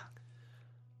 Yeah.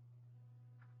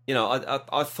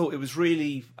 I thought it was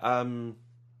really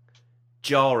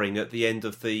jarring at the end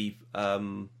of the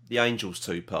Angels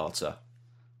two-parter.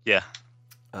 Yeah.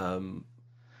 But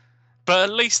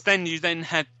at least then you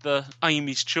had the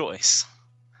Amy's Choice,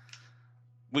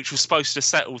 which was supposed to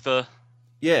settle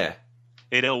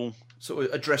it all. Sort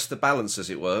of address the balance, as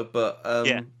it were, but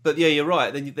you're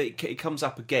right. Then it comes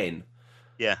up again.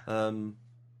 Yeah. Then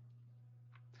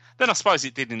I suppose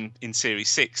it did in Series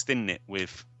 6, didn't it?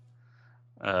 With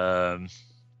when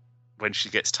she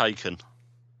gets taken,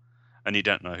 and you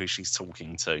don't know who she's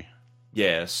talking to.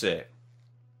 Yeah, that's it.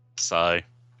 So,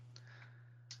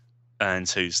 and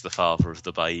who's the father of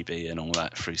the baby and all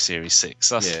that through Series 6.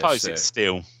 So I suppose it's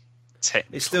still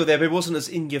technical. It's still there, but it wasn't as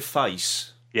in your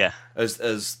face. Yeah. As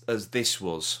this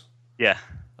was. Yeah.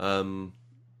 And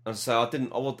so I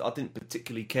didn't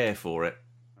particularly care for it.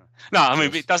 No, I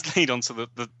mean it does lead on to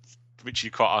the which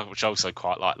I also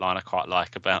quite like line I quite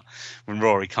like about when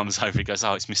Rory comes over, he goes,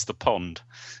 "Oh, it's Mr. Pond,"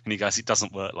 and he goes, "It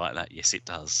doesn't work like that." Yes, it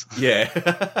does.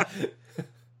 Yeah.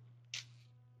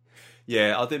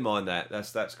 Yeah, I didn't mind that.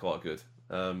 That's quite good.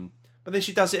 But then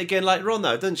she does it again later on,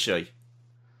 though, doesn't she?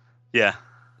 Yeah.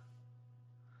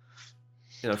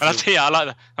 And I tell you, I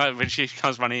like that when she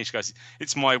comes running in, she goes,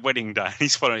 "It's my wedding day." And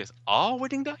he's following us. Our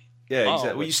wedding day? Yeah,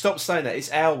 exactly. Well, you stop saying that.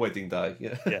 It's our wedding day.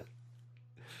 Yeah.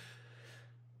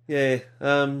 Yeah.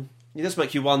 It does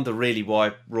make you wonder, really,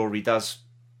 why Rory does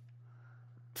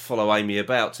follow Amy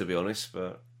about, to be honest.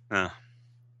 But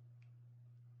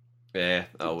yeah.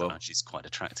 Oh well. She's quite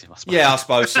attractive, I suppose. Yeah, I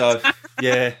suppose so.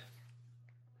 Yeah.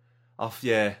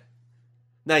 Yeah.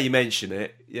 Now you mention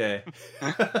it, yeah.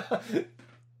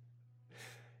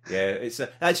 Yeah, it's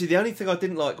actually the only thing I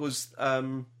didn't like was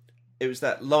it was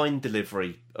that line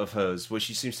delivery of hers where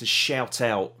she seems to shout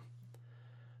out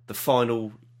the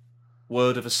final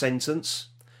word of a sentence,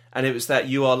 and it was that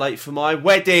 "you are late for my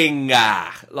wedding." And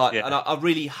I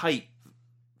really hate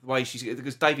the way she's,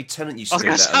 because David Tennant used to do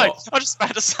that a lot. I was just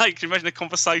about to say, can you imagine the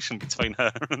conversation between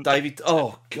her and David?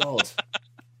 Oh God,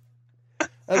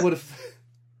 that would have.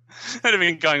 They'd have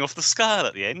been going off the scale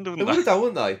at the end, wouldn't they? They would have done,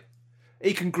 wouldn't they?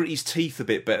 He can grit his teeth a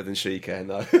bit better than she can,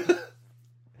 though. He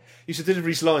used to deliver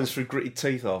his lines through gritted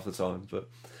teeth half the time, but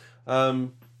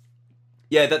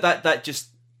yeah, that just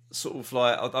sort of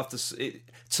like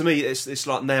to me, it's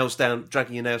like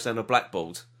dragging your nails down a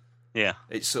blackboard. Yeah,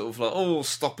 it's sort of like, oh,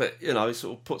 stop it, it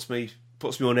sort of puts me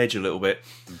on edge a little bit.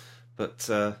 But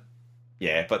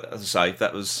yeah, but as I say,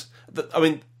 that was. I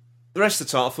mean, the rest of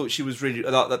the time, I thought she was really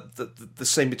like the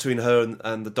scene between her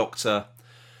and the Doctor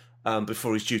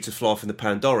before he's due to fly from the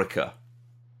Pandorica.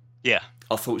 Yeah,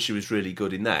 I thought she was really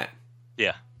good in that.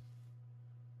 Yeah,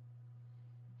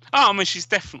 Oh, I mean, she's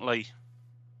definitely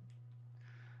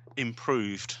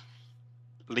improved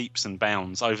leaps and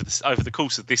bounds over the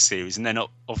course of this series, and then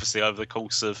obviously over the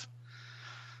course of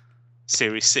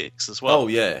Series 6 as well. Oh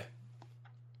yeah.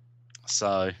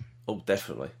 So. Oh,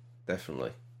 definitely.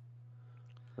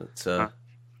 But,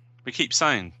 we keep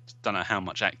saying, don't know how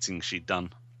much acting she'd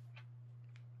done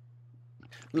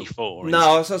before.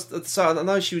 No, so I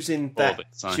know she was in that.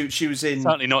 She was in,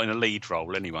 certainly not in a lead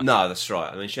role anyway. No, that's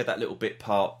right. I mean, she had that little bit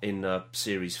part in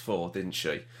Series 4, didn't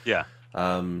she? Yeah.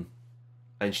 And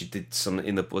she did some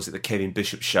in the Kevin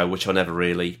Bishop show, which I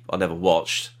never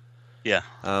watched. Yeah.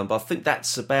 But I think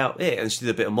that's about it. And she did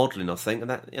a bit of modelling, I think, and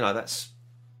that was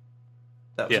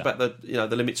about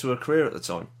the limit to her career at the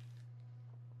time.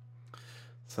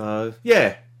 So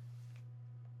yeah.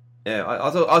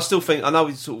 I still think I know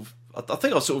we sort of. I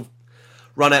think I've sort of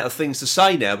run out of things to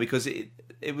say now because it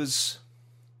was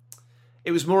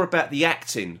more about the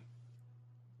acting,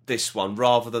 this one,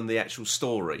 rather than the actual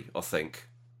story, I think.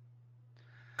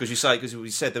 Because we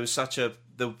said there was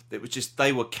it was just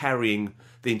they were carrying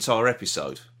the entire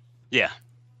episode. Yeah.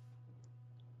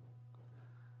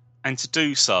 And to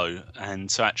do so, and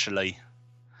to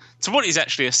what is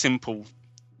actually a simple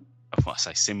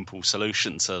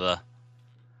solution to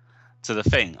the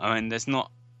thing. I mean, there's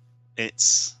not a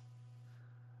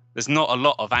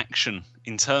lot of action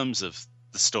in terms of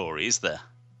the story, is there?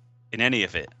 In any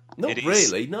of it? Not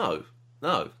really, no.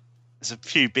 There's a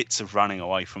few bits of running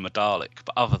away from a Dalek,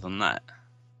 but other than that,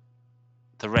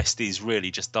 the rest is really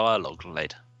just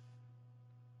dialogue-led.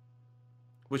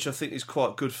 Which I think is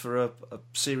quite good for a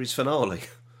series finale.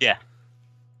 Yeah.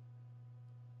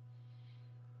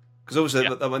 Because obviously,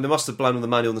 I mean, they must have blown the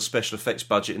money on the special effects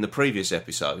budget in the previous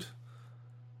episode.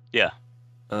 Yeah.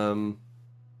 But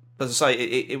as I say,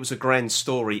 it was a grand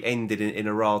story ended in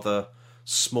a rather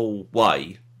small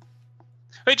way.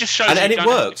 It just shows, and it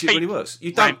works. It really works.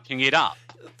 You don't ramping it up.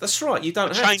 That's right. You don't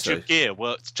have to. Change of gear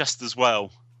worked just as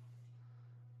well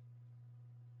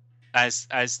as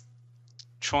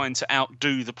trying to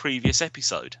outdo the previous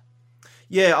episode.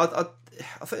 Yeah, I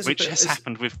think which has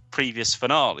happened with previous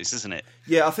finales, isn't it?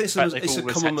 Yeah, I think it's a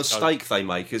common mistake they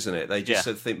make, isn't it? They just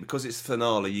think because it's the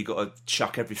finale, you got to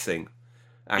chuck everything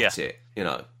at it,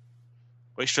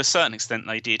 Which to a certain extent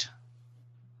they did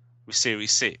with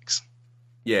Series 6.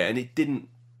 Yeah, and it didn't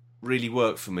really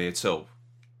work for me at all.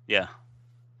 Yeah.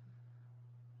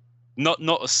 Not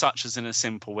as such as in a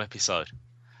simple episode.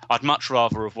 I'd much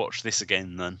rather have watched this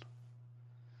again than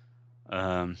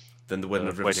the Wedding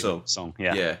of River Song.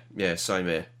 Yeah, same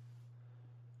here.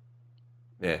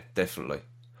 Yeah, definitely.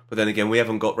 But then again, we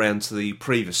haven't got round to the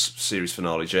previous series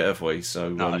finales yet, have we? So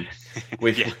no.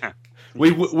 we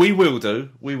will do.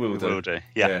 We will do.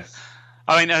 Yeah.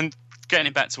 I mean, and getting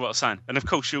it back to what I was saying, and of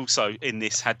course, you also in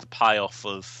this had the payoff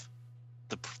of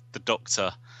the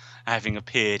Doctor having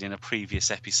appeared in a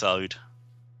previous episode.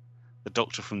 The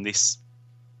Doctor from the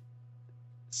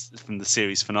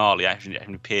series finale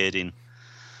having appeared in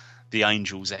the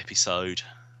Angels episode.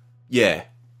 Yeah,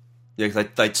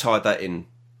 they tied that in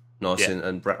nice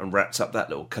and wrapped up that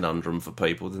little conundrum for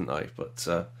people, didn't they? But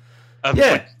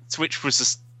which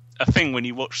was a thing when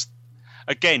you watch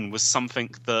again was something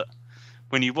that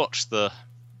when you watch that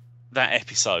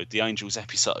episode, the Angels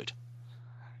episode,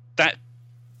 that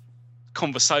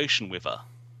conversation with her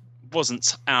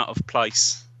wasn't out of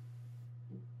place.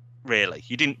 Really,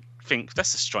 you didn't think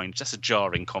that's a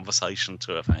jarring conversation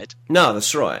to have had. No,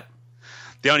 that's right.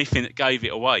 The only thing that gave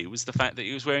it away was the fact that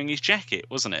he was wearing his jacket,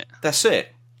 wasn't it? That's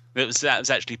it. That was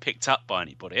actually picked up by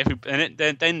anybody.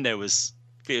 Then there was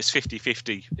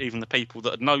 50-50, even the people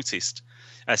that had noticed,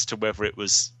 as to whether it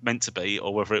was meant to be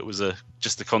or whether it was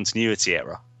just a continuity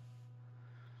error.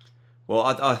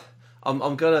 Well,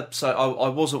 I'm going to say I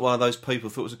wasn't one of those people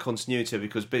who thought it was a continuity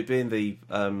because being the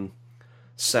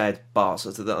sad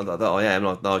bastard that I am,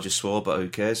 I just swore, but who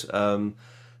cares?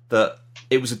 That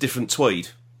it was a different tweed.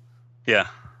 Yeah.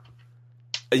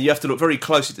 And you have to look very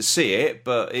closely to see it,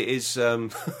 but it is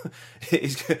it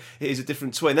is a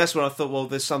different tweed. And that's when I thought, well,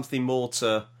 there's something more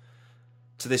to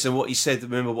this. And what he said,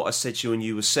 remember what I said to you when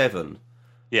you were 7?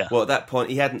 Yeah. Well, at that point,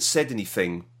 he hadn't said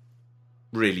anything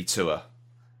really to her.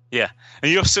 Yeah.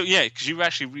 And you're still, because you were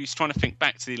trying to think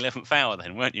back to the 11th hour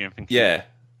then, weren't you? And thinking, yeah.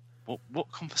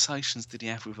 What conversations did he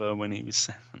have with her when he was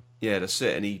 7? Yeah, that's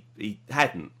it. And he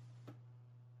hadn't.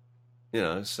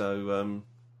 So...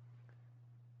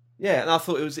 yeah, and I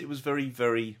thought it was very,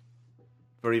 very,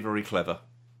 very, very clever.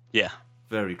 Yeah.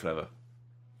 Very clever.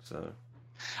 So,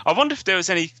 I wonder if there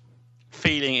was any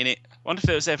feeling in it. I wonder if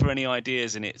there was ever any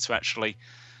ideas in it to actually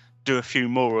do a few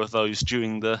more of those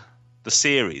during the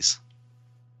series.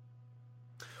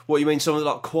 What, you mean something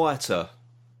like quieter?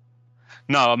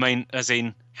 No, I mean, as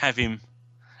in have him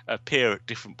appear at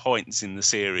different points in the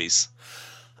series.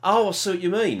 Oh, I see what you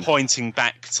mean. Pointing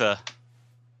back to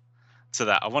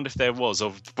that. I wonder if there was,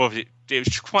 or whether it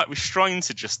was quite restrained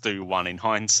to just do one in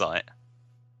hindsight.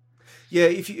 Yeah,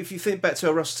 if you think back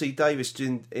to Russell T Davies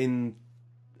in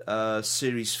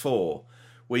Series 4,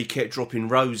 where he kept dropping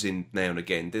Rose in now and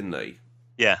again, didn't he?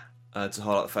 Yeah. To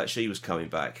highlight the fact she was coming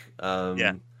back.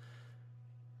 Yeah.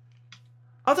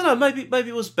 I don't know, maybe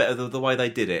it was better the way they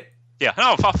did it. Yeah,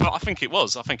 no, I think it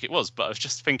was. But I was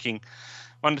just thinking,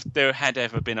 I wonder if there had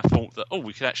ever been a thought that,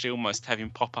 we could actually almost have him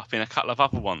pop up in a couple of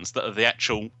other ones that are the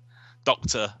actual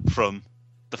Doctor from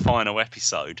the final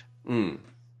episode.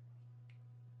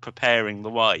 Preparing the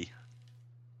way.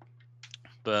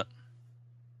 But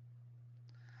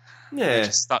they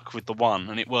just stuck with the one,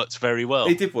 and it worked very well.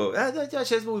 It did work.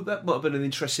 Actually, that might have been an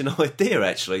interesting idea,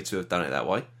 actually, to have done it that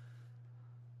way.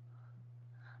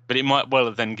 But it might well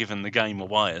have then given the game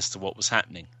away as to what was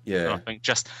happening. Yeah. And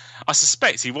I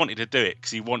suspect he wanted to do it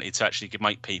because he wanted to actually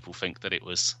make people think that it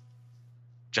was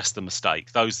just a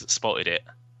mistake. Those that spotted it,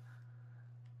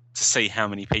 to see how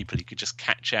many people he could just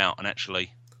catch out and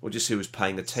actually... Or just who was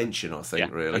paying attention, I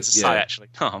think, really. And to say, actually,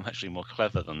 I'm actually more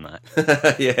clever than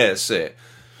that. Yeah, that's it.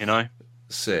 You know?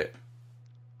 That's it.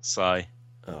 So...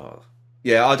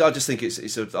 Yeah, I just think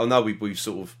it's I know we've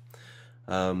sort of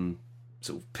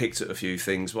picked at a few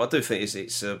things, but I do think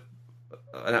it's an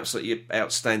absolutely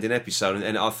outstanding episode,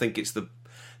 and I think it's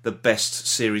the best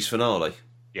series finale.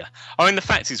 Yeah. I mean, the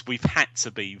fact is we've had to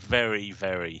be very,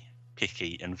 very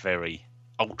picky and very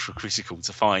ultra-critical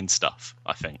to find stuff,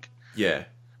 I think. Yeah.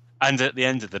 And at the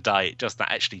end of the day,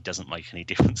 that actually doesn't make any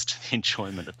difference to the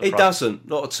enjoyment of the program. It doesn't,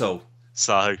 not at all.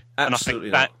 So, absolutely and I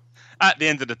think that at the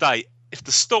end of the day, if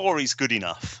the story's good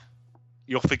enough,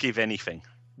 you'll forgive anything.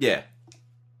 Yeah.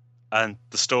 And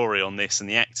the story on this and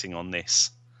the acting on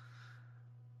this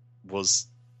was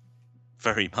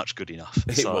very much good enough.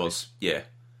 It was, yeah.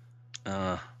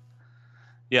 Yeah.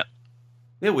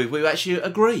 Yeah, we actually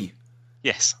agree.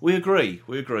 Yes. We agree.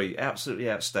 Absolutely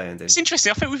outstanding. It's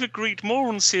interesting. I think we've agreed more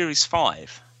on Series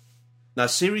 5. Now,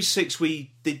 Series 6,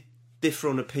 we did differ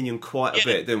on opinion quite a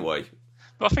bit, didn't we?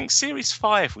 But I think Series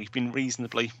 5, we've been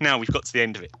reasonably... Now we've got to the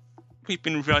end of it. We've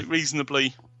been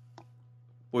reasonably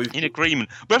in agreement.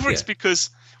 Whether it's because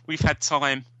we've had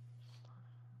time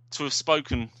to have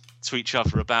spoken to each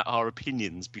other about our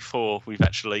opinions before we've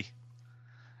actually...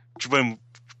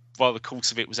 While the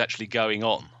course of it was actually going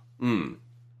on.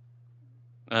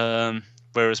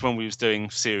 Whereas when we was doing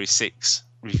Series 6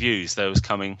 reviews, they was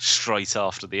coming straight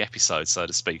after the episode, so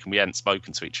to speak, and we hadn't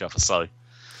spoken to each other, so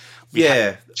we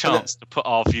had a chance to put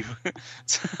our view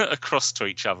across to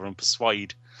each other and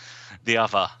persuade the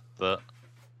other that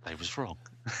they was wrong.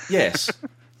 Yes.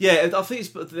 Yeah, I think it's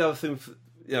the other thing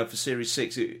for Series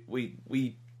 6,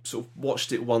 we sort of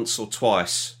watched it once or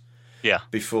twice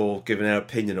before giving our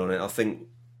opinion on it. I think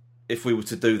if we were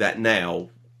to do that now,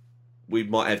 we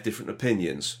might have different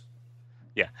opinions.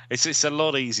 Yeah, it's a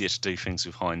lot easier to do things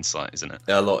with hindsight, isn't it?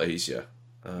 A lot easier.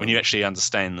 When you actually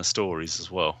understand the stories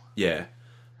as well. Yeah.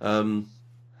 But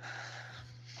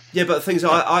the thing is,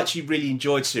 I actually really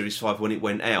enjoyed Series 5 when it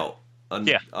went out. And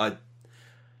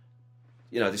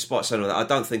despite saying all that, I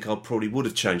don't think I probably would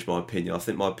have changed my opinion. I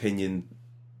think my opinion,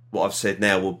 what I've said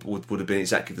now, would have been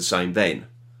exactly the same then.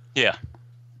 Yeah.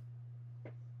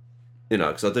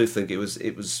 Because I do think it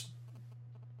was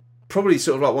probably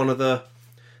sort of like one of the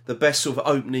best sort of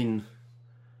opening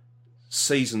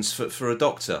seasons for a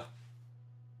Doctor.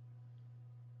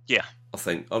 Yeah. I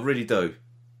think. I really do.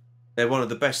 They're one of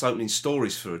the best opening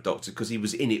stories for a Doctor because he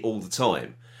was in it all the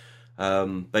time.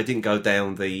 They didn't go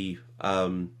down the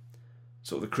sort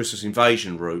of the Christmas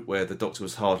Invasion route where the Doctor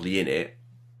was hardly in it.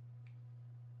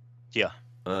 Yeah.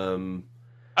 And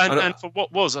for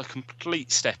what was a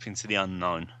complete step into the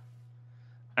unknown.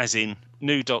 As in,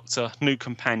 new Doctor, new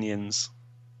companions,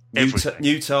 new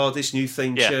TARDIS, new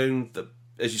theme tune.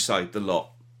 As you say, the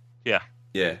lot. Yeah,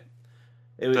 yeah.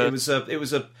 It was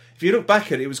a. If you look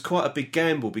back at it, it was quite a big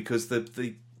gamble because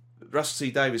the Russell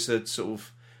T Davies had sort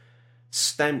of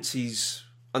stamped his,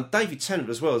 and David Tennant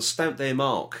as well, had stamped their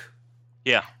mark.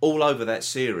 Yeah, all over that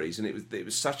series, and it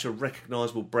was such a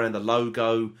recognisable brand. The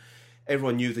logo,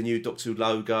 everyone knew the new Doctor Who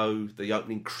logo. The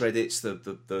opening credits,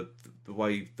 the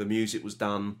way the music was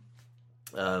done,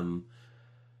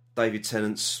 David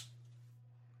Tennant's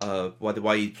the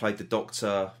way he played the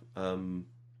Doctor, and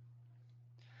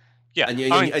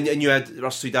you had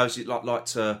Russell T Davies like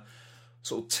to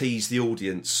sort of tease the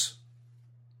audience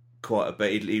quite a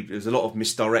bit. There was a lot of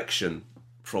misdirection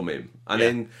from him, and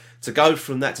then to go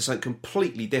from that to something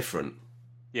completely different,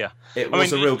 it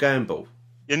was a real gamble.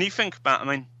 And you think about,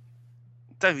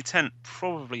 David Tennant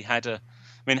probably had a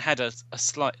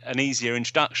an easier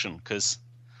introduction because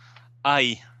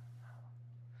he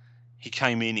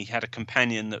came in, he had a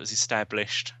companion that was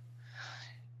established.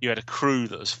 You had a crew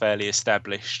that was fairly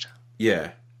established.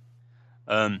 Yeah.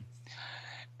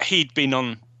 He'd been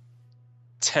on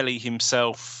telly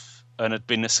himself and had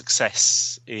been a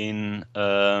success in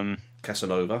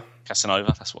Casanova.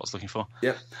 Casanova, that's what I was looking for.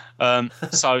 Yep.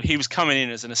 So he was coming in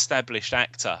as an established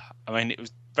actor. I mean, it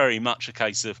was very much a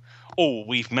case of,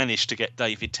 we've managed to get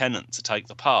David Tennant to take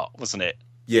the part, wasn't it?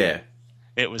 Yeah.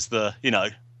 It was the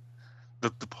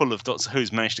pull of Doctor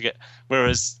Who's managed to get...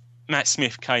 Whereas Matt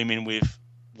Smith came in with,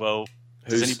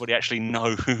 does anybody actually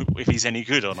know if he's any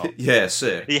good or not? Yeah,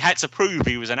 sir. He had to prove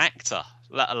he was an actor,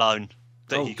 let alone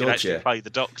that he could actually play the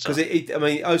Doctor. Because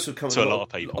it also comes to a lot of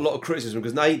people. A lot of criticism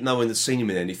because no one has seen him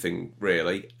in anything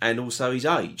really, and also his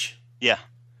age. Yeah.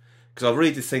 Because I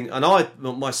read the thing, and I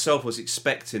myself was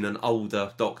expecting an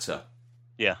older Doctor.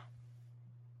 Yeah.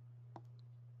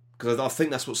 Because I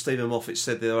think that's what Stephen Moffat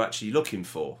said they were actually looking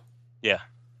for. Yeah.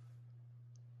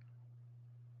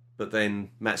 But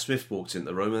then Matt Smith walked in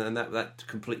the room, and that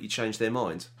completely changed their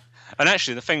mind. And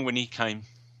actually, the thing when he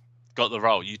got the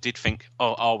role, you did think,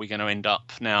 are we going to end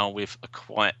up now with a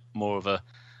quite more of a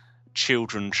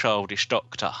childish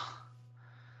Doctor?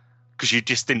 Because you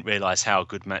just didn't realise how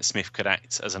good Matt Smith could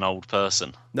act as an old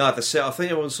person. No, I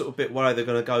think everyone's sort of a bit worried they're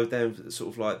going to go down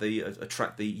sort of like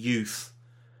attract the youth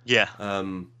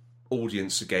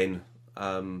audience again.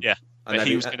 Yeah, but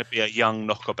he was going to be a young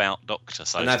knockabout Doctor,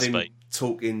 so to speak. Him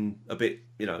talking a bit,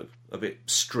 a bit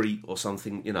street or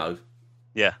something,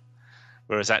 Yeah,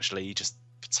 whereas actually he just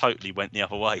totally went the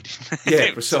other way.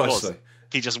 Yeah, precisely.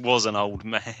 He just was an old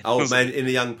man. Old man in a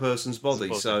young person's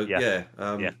body. So, yeah.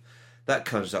 That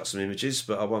conjures up some images,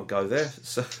 but I won't go there.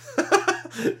 So,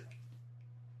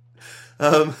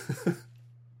 I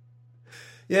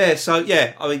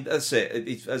mean, that's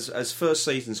it. As first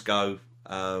seasons go,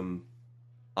 I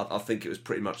think it was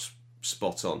pretty much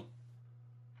spot on.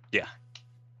 Yeah.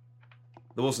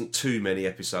 There wasn't too many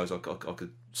episodes I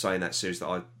could say in that series that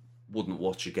I wouldn't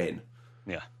watch again.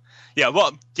 Yeah. The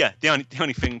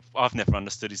only thing I've never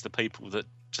understood is the people that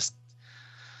just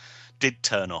did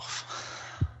turn off.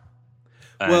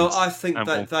 I think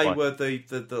that they were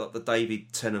the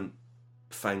David Tennant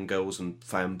fangirls and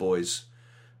fanboys,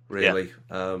 really.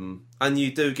 Yeah. And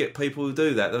you do get people who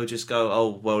do that. They'll just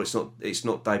go, it's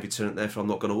not David Tennant, therefore I'm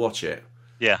not going to watch it.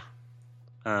 Yeah.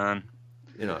 Not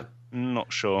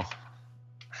sure.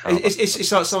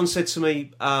 It's like someone said to me,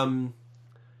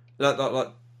 like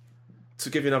to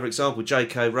give you another example,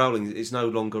 J.K. Rowling is no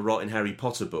longer writing Harry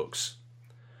Potter books.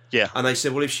 Yeah. And they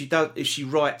said, well, if she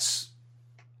writes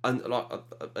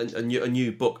a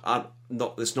new book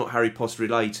that's not Harry Potter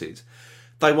related,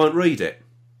 they won't read it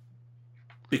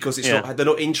because it's not. They're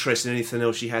not interested in anything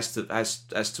else she has to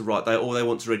write. All they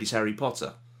want to read is Harry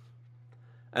Potter,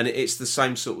 and it's the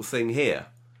same sort of thing here.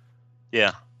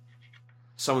 Yeah,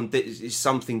 is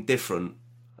something different.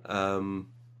 From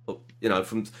a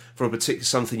particular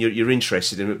something you're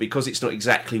interested in, but because it's not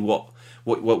exactly what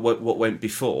went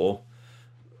before.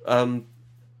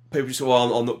 People just say,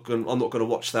 "Well, I'm not going to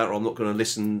watch that, or I'm not going to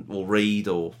listen or read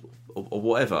or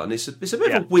whatever." And it's a bit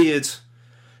of a weird.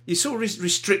 You're sort of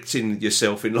restricting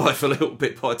yourself in life a little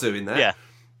bit by doing that. Yeah.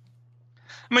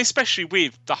 I mean, especially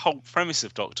with the whole premise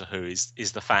of Doctor Who is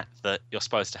the fact that you're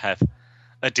supposed to have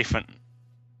a different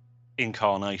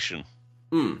incarnation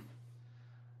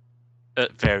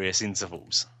at various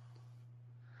intervals.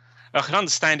 I can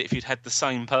understand it if you'd had the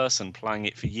same person playing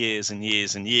it for years and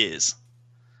years and years.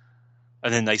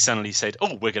 And then they suddenly said,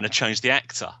 we're going to change the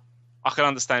actor. I can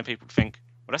understand people think,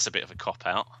 well, that's a bit of a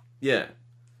cop-out. Yeah.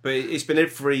 But it's been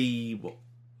every,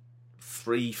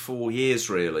 3-4 years,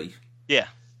 really. Yeah.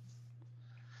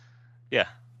 Yeah.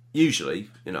 Usually,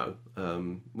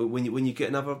 when you get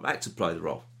another actor play the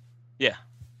role. Yeah.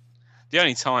 The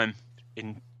only time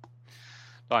in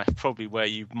life probably where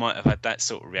you might have had that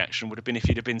sort of reaction would have been if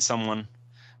you'd have been someone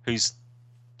who's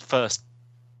first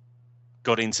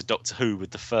got into Doctor Who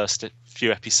with the first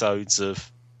few episodes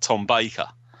of Tom Baker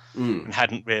and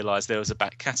hadn't realised there was a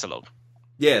back catalogue.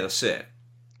 Yeah, that's it.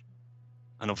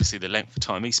 And obviously the length of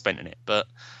time he spent in it. But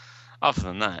other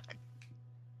than that,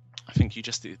 I think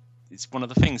it's one of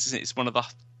the things, isn't it? It's one of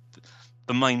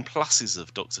the main pluses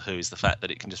of Doctor Who is the fact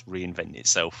that it can just reinvent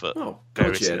itself at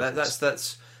various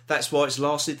levels. That's why it's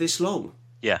lasted this long.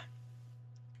 Yeah.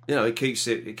 It keeps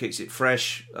it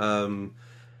fresh.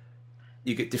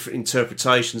 You get different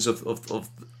interpretations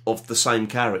of the same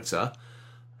character,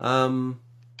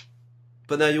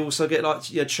 but now you also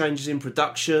get changes in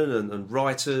production and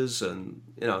writers, and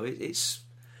it's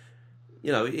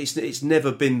it's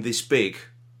never been this big.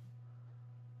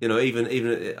 Even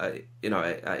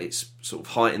at its sort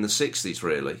of height in the 60s,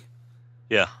 really.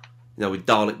 Yeah. With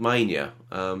Dalek Mania,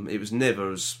 it was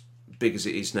never as big as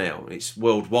it is now. It's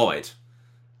worldwide.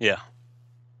 Yeah.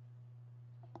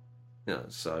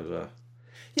 So.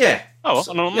 Yeah. Oh,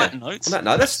 so, and on that note,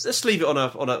 let's leave it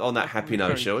on that happy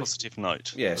note, shall we? Positive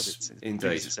note. Yes,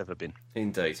 indeed. As it's ever been.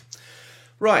 Indeed.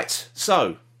 Right.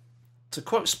 So, to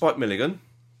quote Spike Milligan,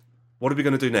 what are we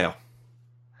going to do now?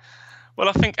 Well,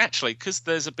 I think actually, because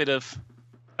there's a bit of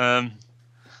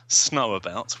snow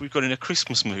about, we've got in a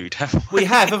Christmas mood, haven't we? We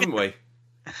have, haven't we?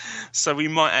 So we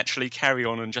might actually carry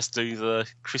on and just do the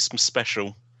Christmas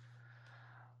special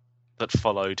that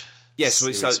followed. Yes,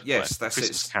 that's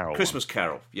Christmas it. Carol. Christmas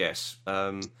Carol, yes.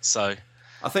 So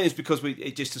I think it's because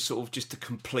just to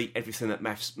complete everything that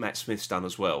Matt Smith's done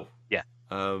as well. Yeah.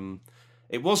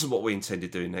 It wasn't what we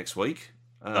intended doing next week,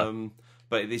 No.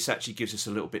 but this actually gives us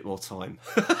a little bit more time.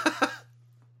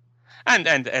 And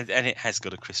it has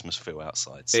got a Christmas feel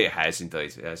outside. So. It has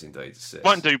indeed.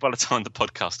 Won't do by the time the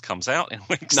podcast comes out in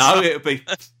weeks. No, it'll be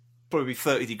probably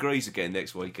 30 degrees again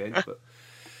next weekend. But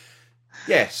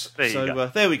yes,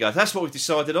 there we go. That's what we've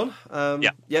decided on.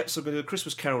 Yep. So we're going to do a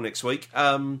Christmas Carol next week.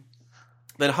 Then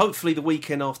hopefully the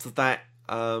weekend after that,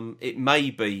 it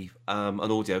may be an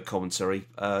audio commentary,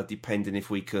 depending if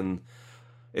the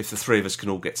three of us can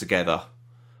all get together.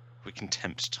 We can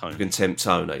tempt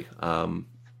Tony.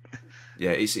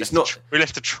 Yeah, it's not. We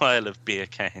left a trail of beer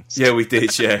cans. Yeah, we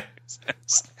did. Yeah,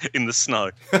 in the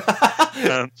snow.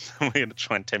 We're going to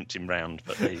try and tempt him round,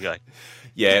 but there you go.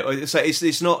 Yeah, so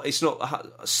it's not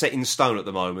set in stone at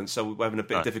the moment. So we're having a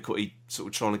bit of difficulty sort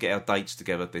of trying to get our dates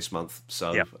together this month.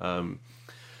 So,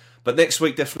 but next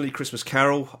week definitely Christmas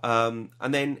Carol, and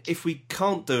then if we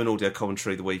can't do an audio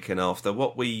commentary the weekend after,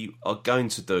 what we are going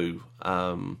to do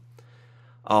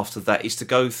after that is to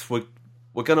go through.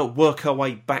 We're going to work our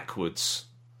way backwards.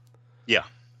 Yeah.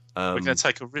 We're going to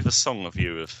take a River Song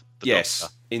view of the Yes,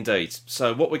 Doctor. Indeed.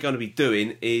 So what we're going to be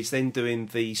doing is then doing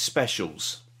the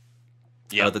specials.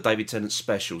 Yeah. The David Tennant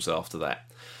specials after that.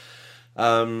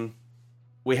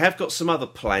 We have got some other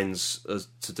plans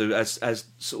to do as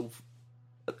sort of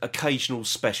occasional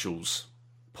specials,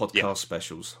 podcast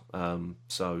specials. But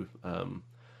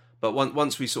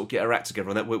once we sort of get our act together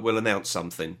on that, we'll announce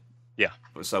something. Yeah.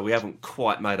 So we haven't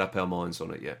quite made up our minds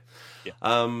on it yet. Yeah.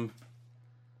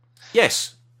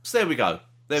 Yes. So there we go.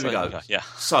 There we go. Yeah.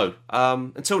 So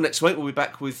until next week, we'll be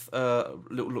back with a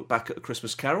little look back at A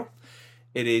Christmas Carol.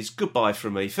 It is goodbye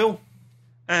from me, Phil.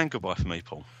 And goodbye from me,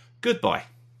 Paul. Goodbye.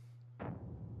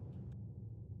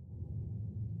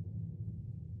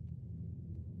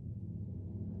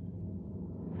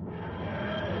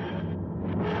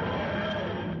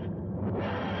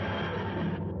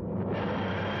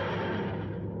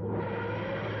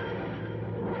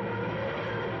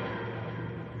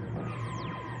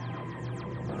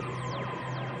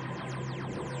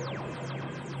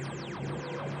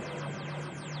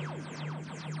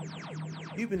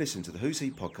 You've been listening to the Who's He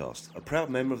podcast, a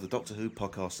proud member of the Doctor Who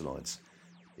Podcast Alliance.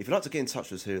 If you'd like to get in touch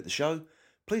with us here at the show,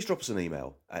 please drop us an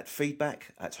email at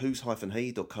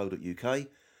feedback@whos-he.co.uk,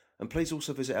 and please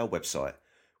also visit our website,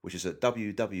 which is at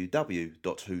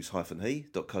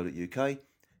www.whos-he.co.uk, and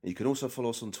you can also follow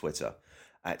us on Twitter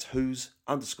at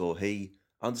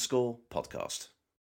whos_he_podcast.